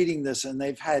is reading this and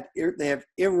they have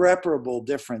irreparable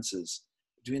differences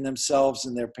between themselves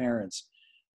and their parents,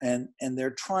 and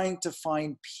they're trying to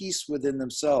find peace within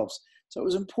themselves. So it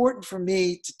was important for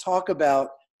me to talk about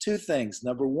two things.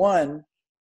 Number one,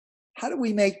 how do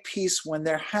we make peace when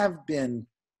there have been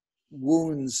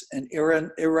wounds and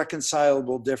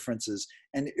irreconcilable differences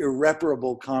and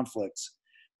irreparable conflicts?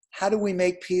 How do we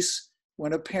make peace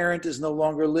when a parent is no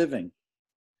longer living?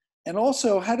 And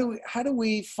also, how do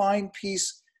we find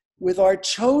peace with our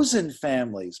chosen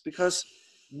families? Because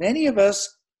many of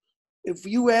us, if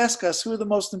you ask us who are the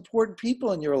most important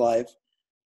people in your life,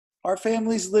 our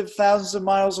families live thousands of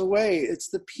miles away. It's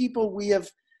the people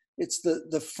it's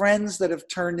the friends that have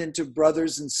turned into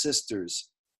brothers and sisters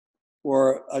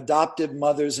or adoptive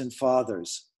mothers and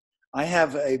fathers. I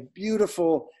have a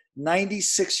beautiful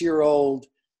 96-year-old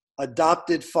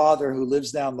adopted father who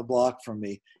lives down the block from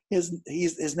me.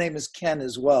 His name is Ken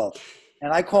as well.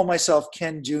 And I call myself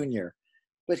Ken Jr.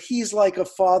 But he's like a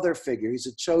father figure. He's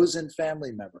a chosen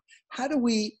family member. How do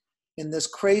we, in this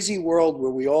crazy world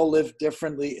where we all live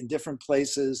differently in different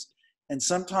places, and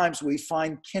sometimes we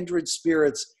find kindred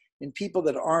spirits in people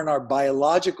that aren't our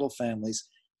biological families,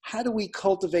 how do we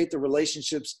cultivate the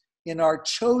relationships in our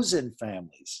chosen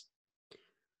families?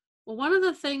 Well, one of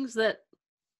the things that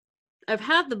I've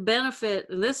had the benefit,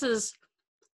 and this is,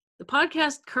 the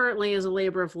podcast currently is a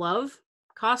labor of love,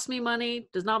 costs me money,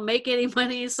 does not make any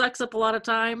money, sucks up a lot of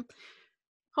time.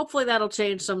 Hopefully that'll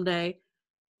change someday.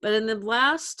 But in the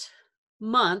last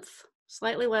month,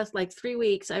 slightly less, like 3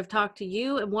 weeks, I've talked to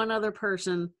you and one other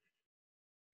person,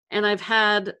 and I've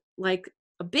had like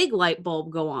a big light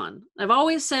bulb go on. I've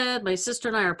always said my sister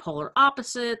and I are polar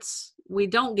opposites. We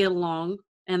don't get along.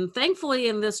 And thankfully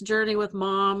in this journey with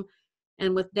mom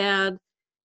and with dad,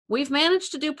 we've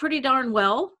managed to do pretty darn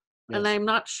well. Yes. And I'm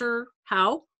not sure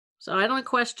how. So I don't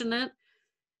question it.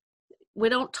 We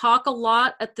don't talk a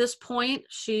lot at this point.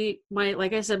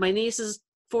 Like I said, my niece is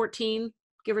 14,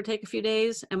 give or take a few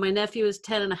days. And my nephew is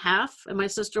 10 and a half. And my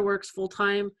sister works full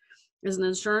time as an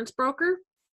insurance broker.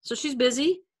 So she's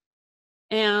busy.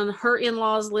 And her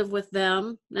in-laws live with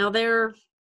them. Now they're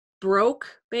broke,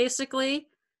 basically,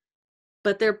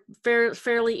 but they're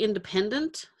fairly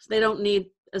independent. So they don't need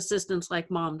assistance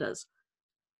like mom does.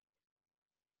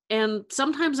 And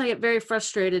sometimes I get very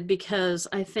frustrated because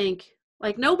I think,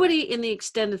 like, nobody in the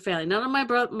extended family, none of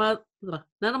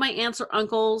my aunts or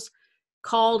uncles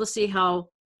call to see how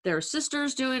their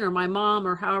sister's doing, or my mom,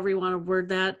 or however you want to word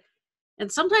that.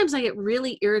 And sometimes I get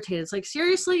really irritated. It's like,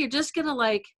 seriously, you're just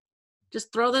gonna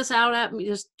just throw this out at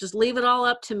me, just leave it all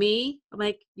up to me. I'm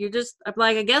like,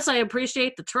 I guess I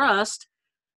appreciate the trust.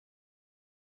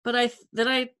 But then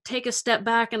I take a step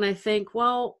back and I think,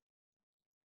 well,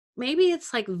 maybe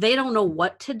it's like they don't know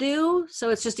what to do, so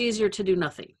it's just easier to do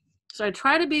nothing. So I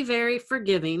try to be very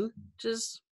forgiving, which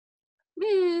is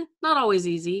not always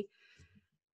easy.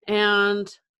 And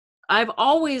I've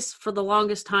always, for the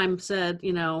longest time, said,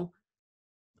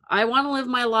 I want to live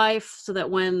my life so that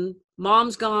when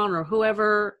mom's gone or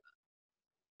whoever,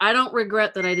 I don't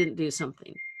regret that I didn't do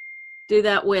something. Do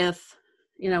that with,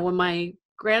 when my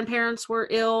grandparents were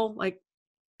ill, like,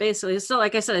 basically, still,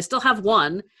 like I said, I still have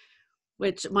one,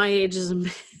 which my age is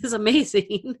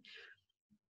amazing.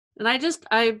 And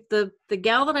the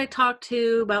gal that I talked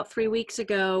to about 3 weeks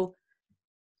ago,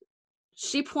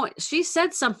 she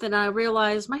said something, and I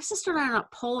realized my sister and I are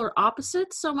not polar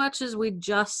opposites so much as we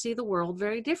just see the world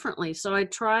very differently. So I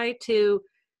try to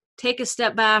take a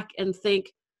step back and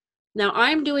think, now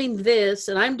I'm doing this,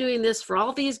 and I'm doing this for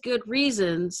all these good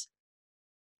reasons,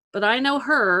 but I know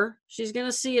her, she's going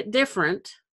to see it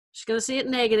different. She's going to see it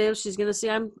negative. She's going to see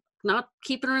I'm not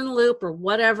keeping her in the loop or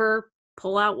whatever,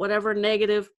 pull out whatever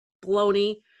negative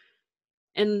baloney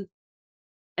and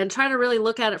try to really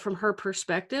look at it from her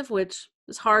perspective, which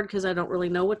is hard because I don't really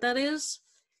know what that is,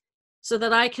 so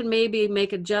that I can maybe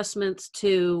make adjustments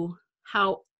to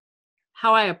how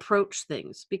I approach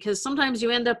things. Because sometimes you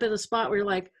end up in a spot where you're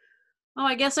like, oh,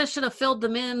 I guess I should have filled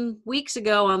them in weeks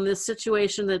ago on this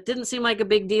situation that didn't seem like a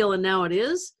big deal, and now it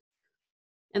is.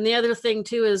 And the other thing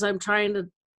too is my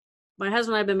husband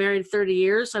and I have been married 30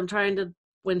 years. So I'm trying to,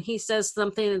 when he says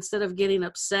something, instead of getting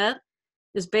upset,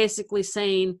 is basically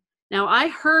saying, now I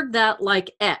heard that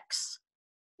like X,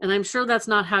 and I'm sure that's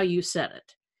not how you said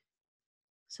it.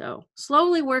 So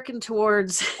slowly working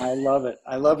towards. I love it.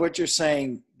 I love what you're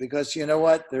saying, because you know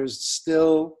what? There's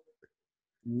still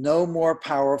no more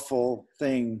powerful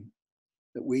thing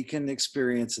that we can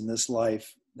experience in this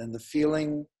life than the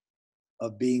feeling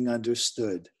of being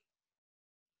understood.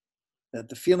 That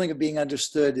the feeling of being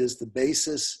understood is the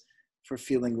basis for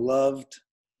feeling loved,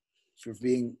 for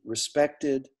being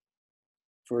respected,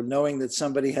 for knowing that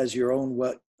somebody has your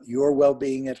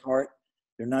well-being at heart.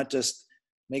 They're not just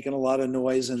making a lot of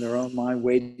noise in their own mind,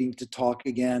 waiting to talk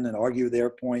again and argue their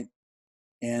point,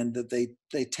 and that they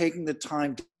taking the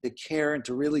time to care and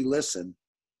to really listen.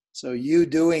 So you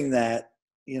doing that,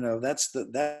 that's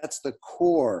the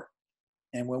core.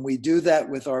 And when we do that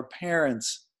with our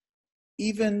parents,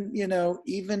 even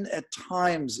at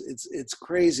times it's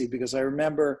crazy, because I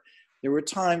remember there were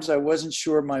times I wasn't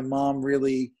sure my mom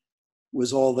really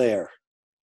was all there,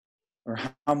 or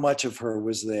how much of her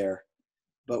was there.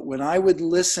 But when I would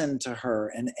listen to her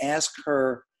and ask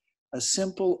her a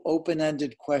simple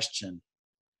open-ended question,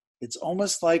 it's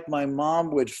almost like my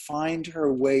mom would find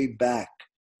her way back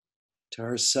to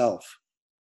herself,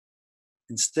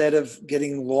 instead of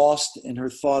getting lost in her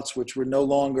thoughts, which were no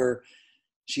longer,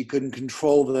 she couldn't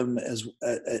control them as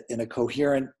in a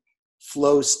coherent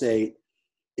flow state.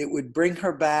 It would bring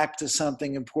her back to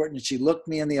something important. She looked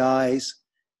me in the eyes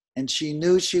and she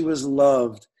knew she was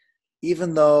loved,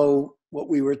 even though what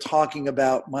we were talking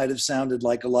about might have sounded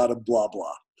like a lot of blah,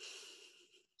 blah.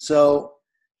 So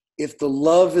if the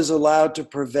love is allowed to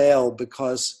prevail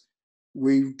because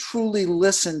we truly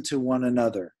listen to one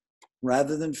another,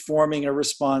 rather than forming a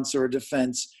response or a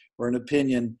defense or an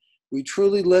opinion, we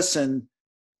truly listen.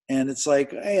 And it's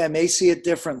like, hey, I may see it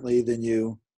differently than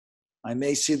you. I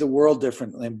may see the world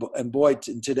differently. And boy,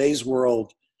 in today's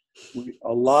world,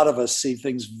 a lot of us see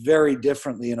things very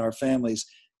differently in our families.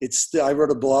 I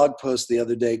wrote a blog post the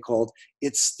other day called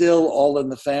 "It's Still All in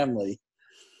the Family,"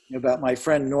 about my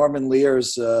friend Norman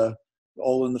Lear's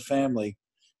All in the Family.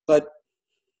 But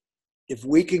if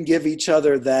we can give each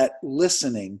other that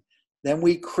listening, then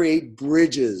we create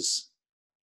bridges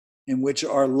in which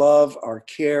our love, our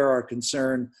care, our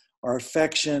concern, our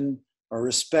affection, our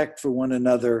respect for one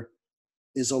another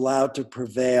is allowed to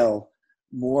prevail,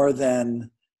 more than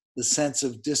the sense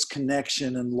of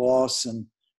disconnection and loss and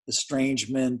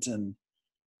estrangement. And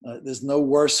there's no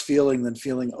worse feeling than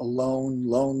feeling alone,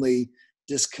 lonely,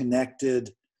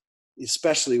 disconnected,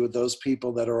 especially with those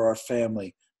people that are our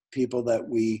family, people that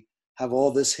we have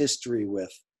all this history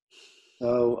with.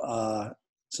 So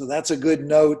that's a good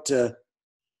note to,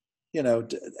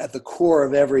 at the core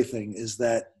of everything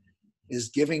is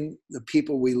giving the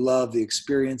people we love the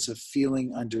experience of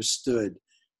feeling understood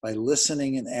by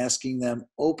listening and asking them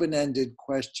open-ended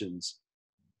questions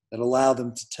that allow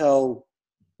them to tell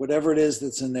whatever it is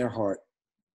that's in their heart.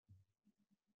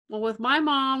 Well, with my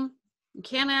mom, you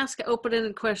can't ask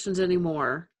open-ended questions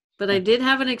anymore. But I did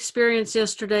have an experience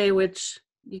yesterday, which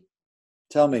you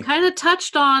Tell me. kind of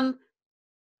touched on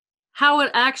how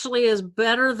it actually is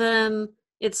better than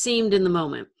it seemed in the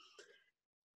moment.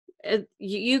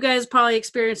 You guys probably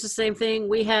experienced the same thing.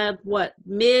 We had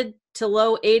mid to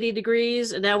low 80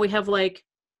 degrees, and now we have like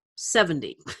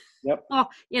 70. Yep. Well,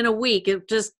 in a week, it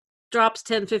just drops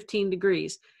 10, 15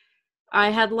 degrees. I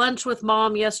had lunch with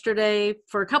Mom yesterday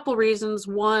for a couple reasons.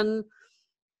 One,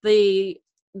 the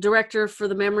director for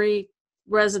the memory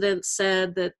residence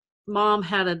said that Mom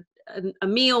had a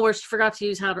meal where she forgot to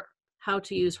use how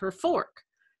to use her fork.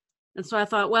 And so I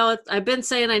thought, well, I've been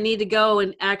saying I need to go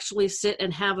and actually sit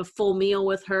and have a full meal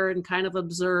with her and kind of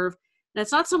observe. And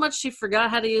it's not so much she forgot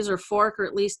how to use her fork, or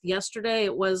at least yesterday,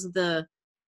 it was the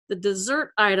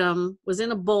dessert item was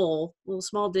in a bowl, a little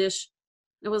small dish.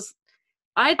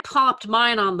 I popped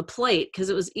mine on the plate because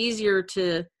it was easier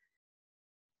to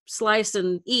slice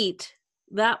and eat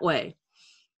that way.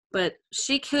 But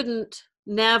she couldn't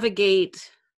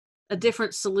navigate a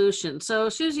different solution. So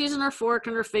she was using her fork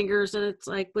and her fingers, and it's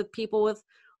like with people with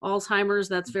Alzheimer's,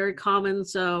 that's very common.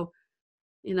 So,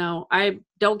 I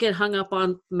don't get hung up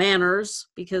on manners,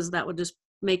 because that would just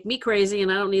make me crazy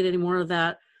and I don't need any more of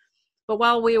that. But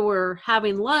while we were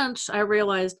having lunch, I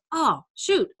realized, oh,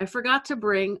 shoot, I forgot to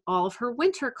bring all of her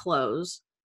winter clothes.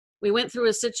 We went through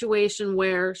a situation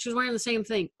where she was wearing the same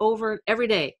thing over every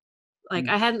day. Like Mm.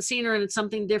 I hadn't seen her in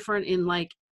something different in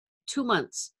like 2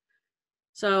 months.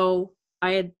 So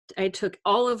I took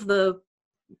all of the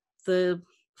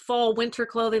fall winter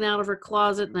clothing out of her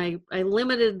closet, and I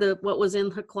limited what was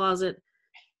in her closet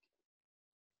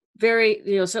very,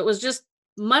 so it was just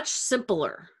much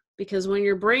simpler, because when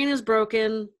your brain is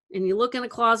broken and you look in a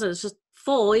closet, it's just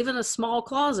full, even a small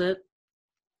closet,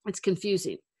 it's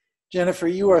confusing. Jennifer,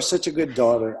 you are such a good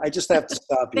daughter. I just have to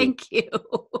stop you. Thank you.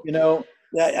 You know,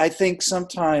 I think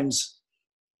sometimes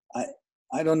I,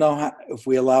 I don't know if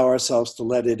we allow ourselves to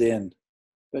let it in,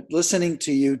 but listening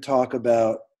to you talk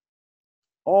about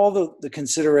all the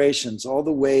considerations, all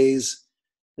the ways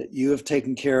that you have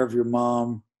taken care of your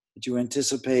mom, that you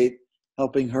anticipate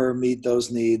helping her meet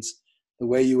those needs, the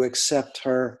way you accept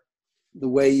her, the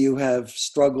way you have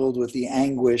struggled with the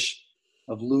anguish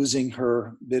of losing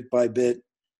her bit by bit,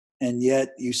 and yet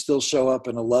you still show up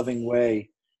in a loving way.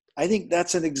 I think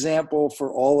that's an example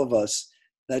for all of us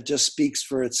that just speaks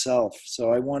for itself.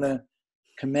 So I want to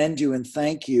commend you and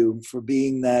thank you for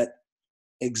being that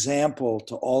example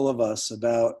to all of us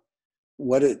about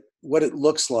what it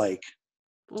looks like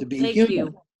to Well, be thank human.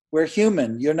 you. We're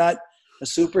human. You're not a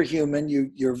superhuman.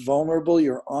 You're vulnerable.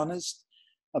 You're honest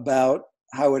about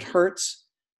how it hurts,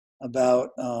 about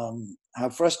how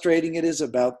frustrating it is,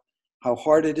 about how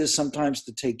hard it is sometimes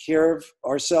to take care of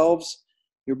ourselves.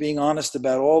 You're being honest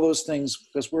about all those things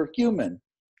because we're human.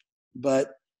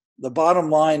 But the bottom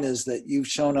line is that you've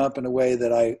shown up in a way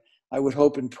that I would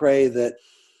hope and pray that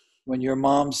when your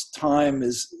mom's time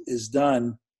is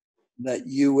done, that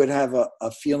you would have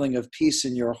a feeling of peace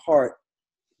in your heart,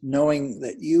 knowing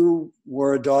that you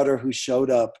were a daughter who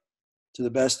showed up to the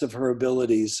best of her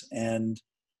abilities, and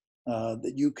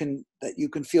that you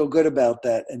can feel good about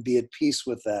that and be at peace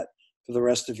with that for the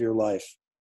rest of your life.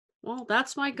 Well,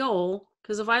 that's my goal,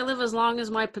 because if I live as long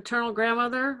as my paternal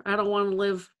grandmother, I don't want to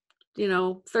live,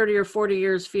 30 or 40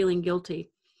 years feeling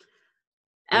guilty.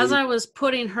 There As you, I was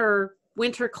putting her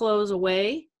winter clothes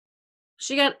away,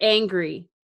 she got angry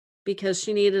because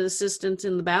she needed assistance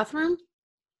in the bathroom,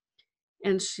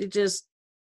 and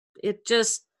it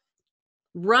just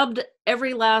rubbed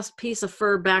every last piece of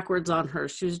fur backwards on her.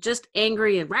 She was just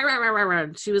angry and rah, rah, rah, rah, rah.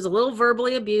 She was a little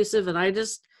verbally abusive, and I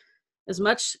just, as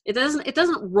much, it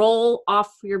doesn't roll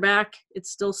off your back, it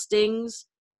still stings,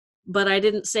 but I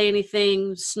didn't say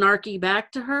anything snarky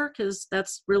back to her, because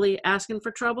that's really asking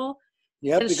for trouble.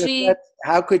 yep, And because that, she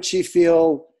how could she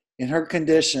feel in her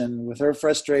condition with her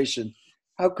frustration?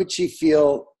 How could she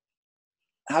feel?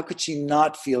 How could she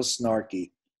not feel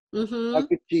snarky? How mm-hmm.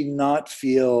 could she not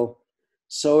feel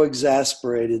so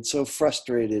exasperated, so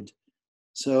frustrated,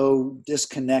 so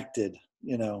disconnected?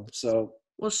 So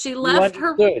Well, you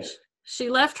understood. she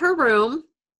left her room.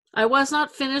 I was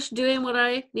not finished doing what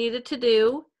I needed to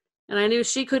do, and I knew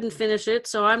she couldn't finish it,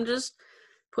 so I'm just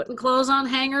putting clothes on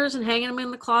hangers and hanging them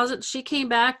in the closet. She came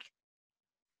back,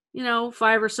 5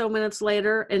 or so minutes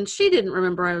later, and she didn't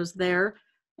remember I was there.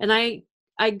 And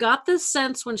I got this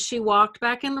sense when she walked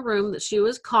back in the room that she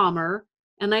was calmer.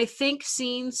 And I think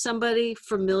seeing somebody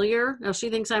familiar, now she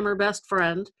thinks I'm her best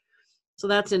friend, so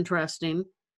that's interesting.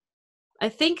 I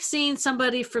think seeing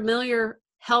somebody familiar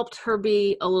helped her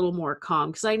be a little more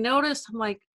calm, because I noticed, I'm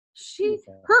like,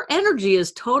 her energy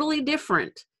is totally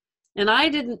different. And I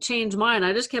didn't change mine.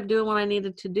 I just kept doing what I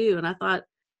needed to do. And I thought,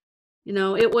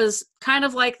 it was kind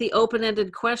of like the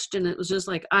open-ended question. It was just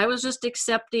like, I was just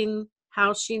accepting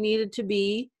how she needed to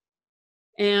be.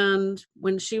 And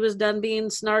when she was done being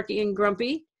snarky and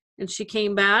grumpy and she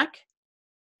came back,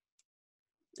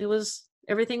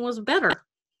 everything was better.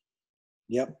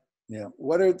 Yep. Yeah.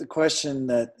 What are the question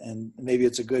that, and maybe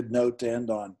it's a good note to end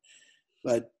on,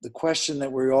 but the question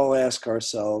that we all ask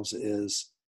ourselves is,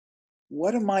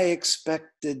 what am I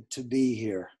expected to be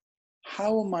here?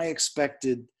 How am I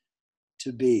expected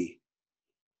to be?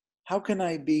 How can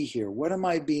I be here? What am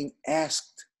I being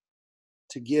asked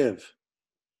to give?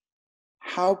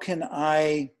 How can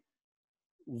I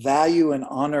value and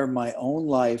honor my own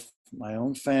life, my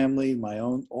own family,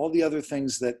 all the other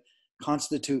things that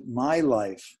constitute my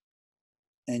life,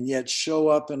 and yet show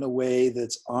up in a way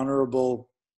that's honorable,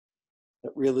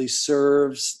 that really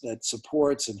serves, that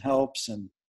supports and helps, and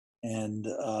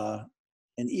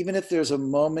and even if there's a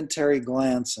momentary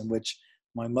glance in which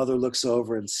my mother looks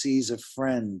over and sees a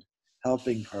friend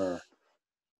helping her,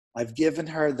 I've given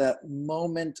her that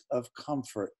moment of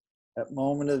comfort, that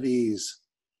moment of ease,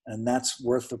 and that's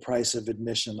worth the price of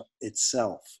admission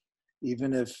itself.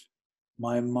 Even if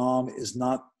my mom is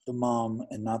not the mom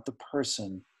and not the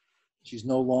person. She's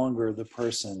no longer the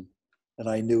person that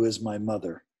I knew as my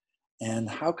mother. And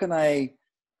how can I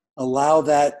allow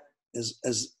that,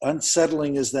 as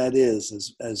unsettling as that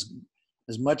is,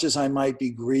 as much as I might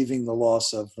be grieving the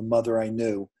loss of the mother I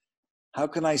knew, how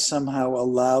can I somehow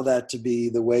allow that to be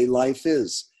the way life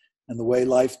is and the way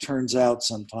life turns out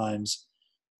sometimes,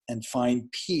 and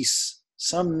find peace,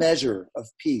 some measure of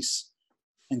peace,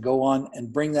 and go on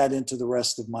and bring that into the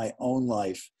rest of my own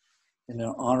life in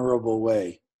an honorable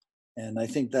way? And I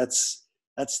think that's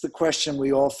the question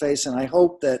we all face. And I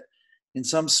hope that in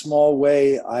some small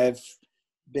way I've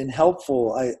been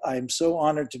helpful. I'm so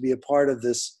honored to be a part of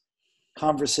this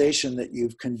conversation that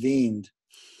you've convened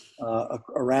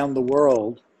around the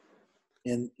world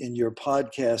in your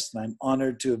podcast. And I'm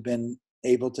honored to have been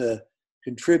able to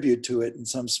contribute to it in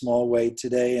some small way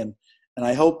today. And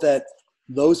I hope that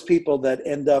those people that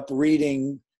end up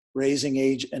reading Raising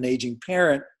an Aging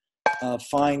Parent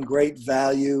find great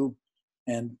value,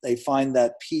 and they find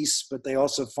that peace, but they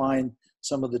also find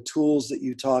some of the tools that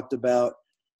you talked about,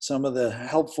 some of the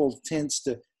helpful hints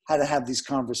to how to have these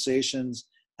conversations,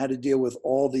 how to deal with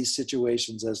all these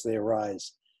situations as they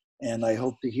arise. And I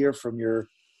hope to hear from your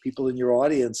people in your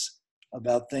audience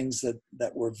about things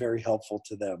that were very helpful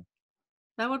to them.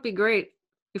 That would be great.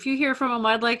 If you hear from them,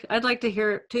 I'd like to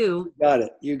hear it too.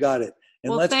 You got it.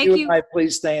 And well, let's thank you you. and I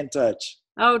please stay in touch.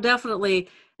 Oh, definitely.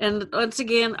 And once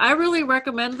again, I really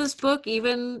recommend this book,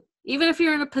 even if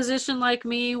you're in a position like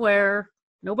me where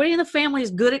nobody in the family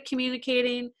is good at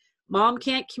communicating. Mom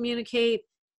can't communicate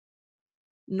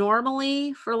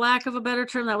normally, for lack of a better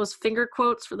term. That was finger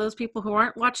quotes for those people who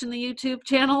aren't watching the YouTube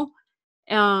channel.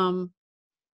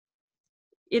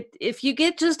 If you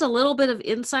get just a little bit of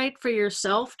insight for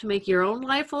yourself to make your own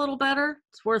life a little better,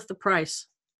 it's worth the price.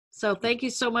 So thank you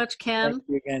so much, Ken. Thank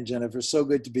you again, Jennifer. So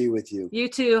good to be with you. You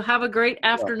too. Have a great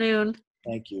afternoon.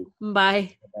 Thank you.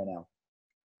 Bye. Bye now.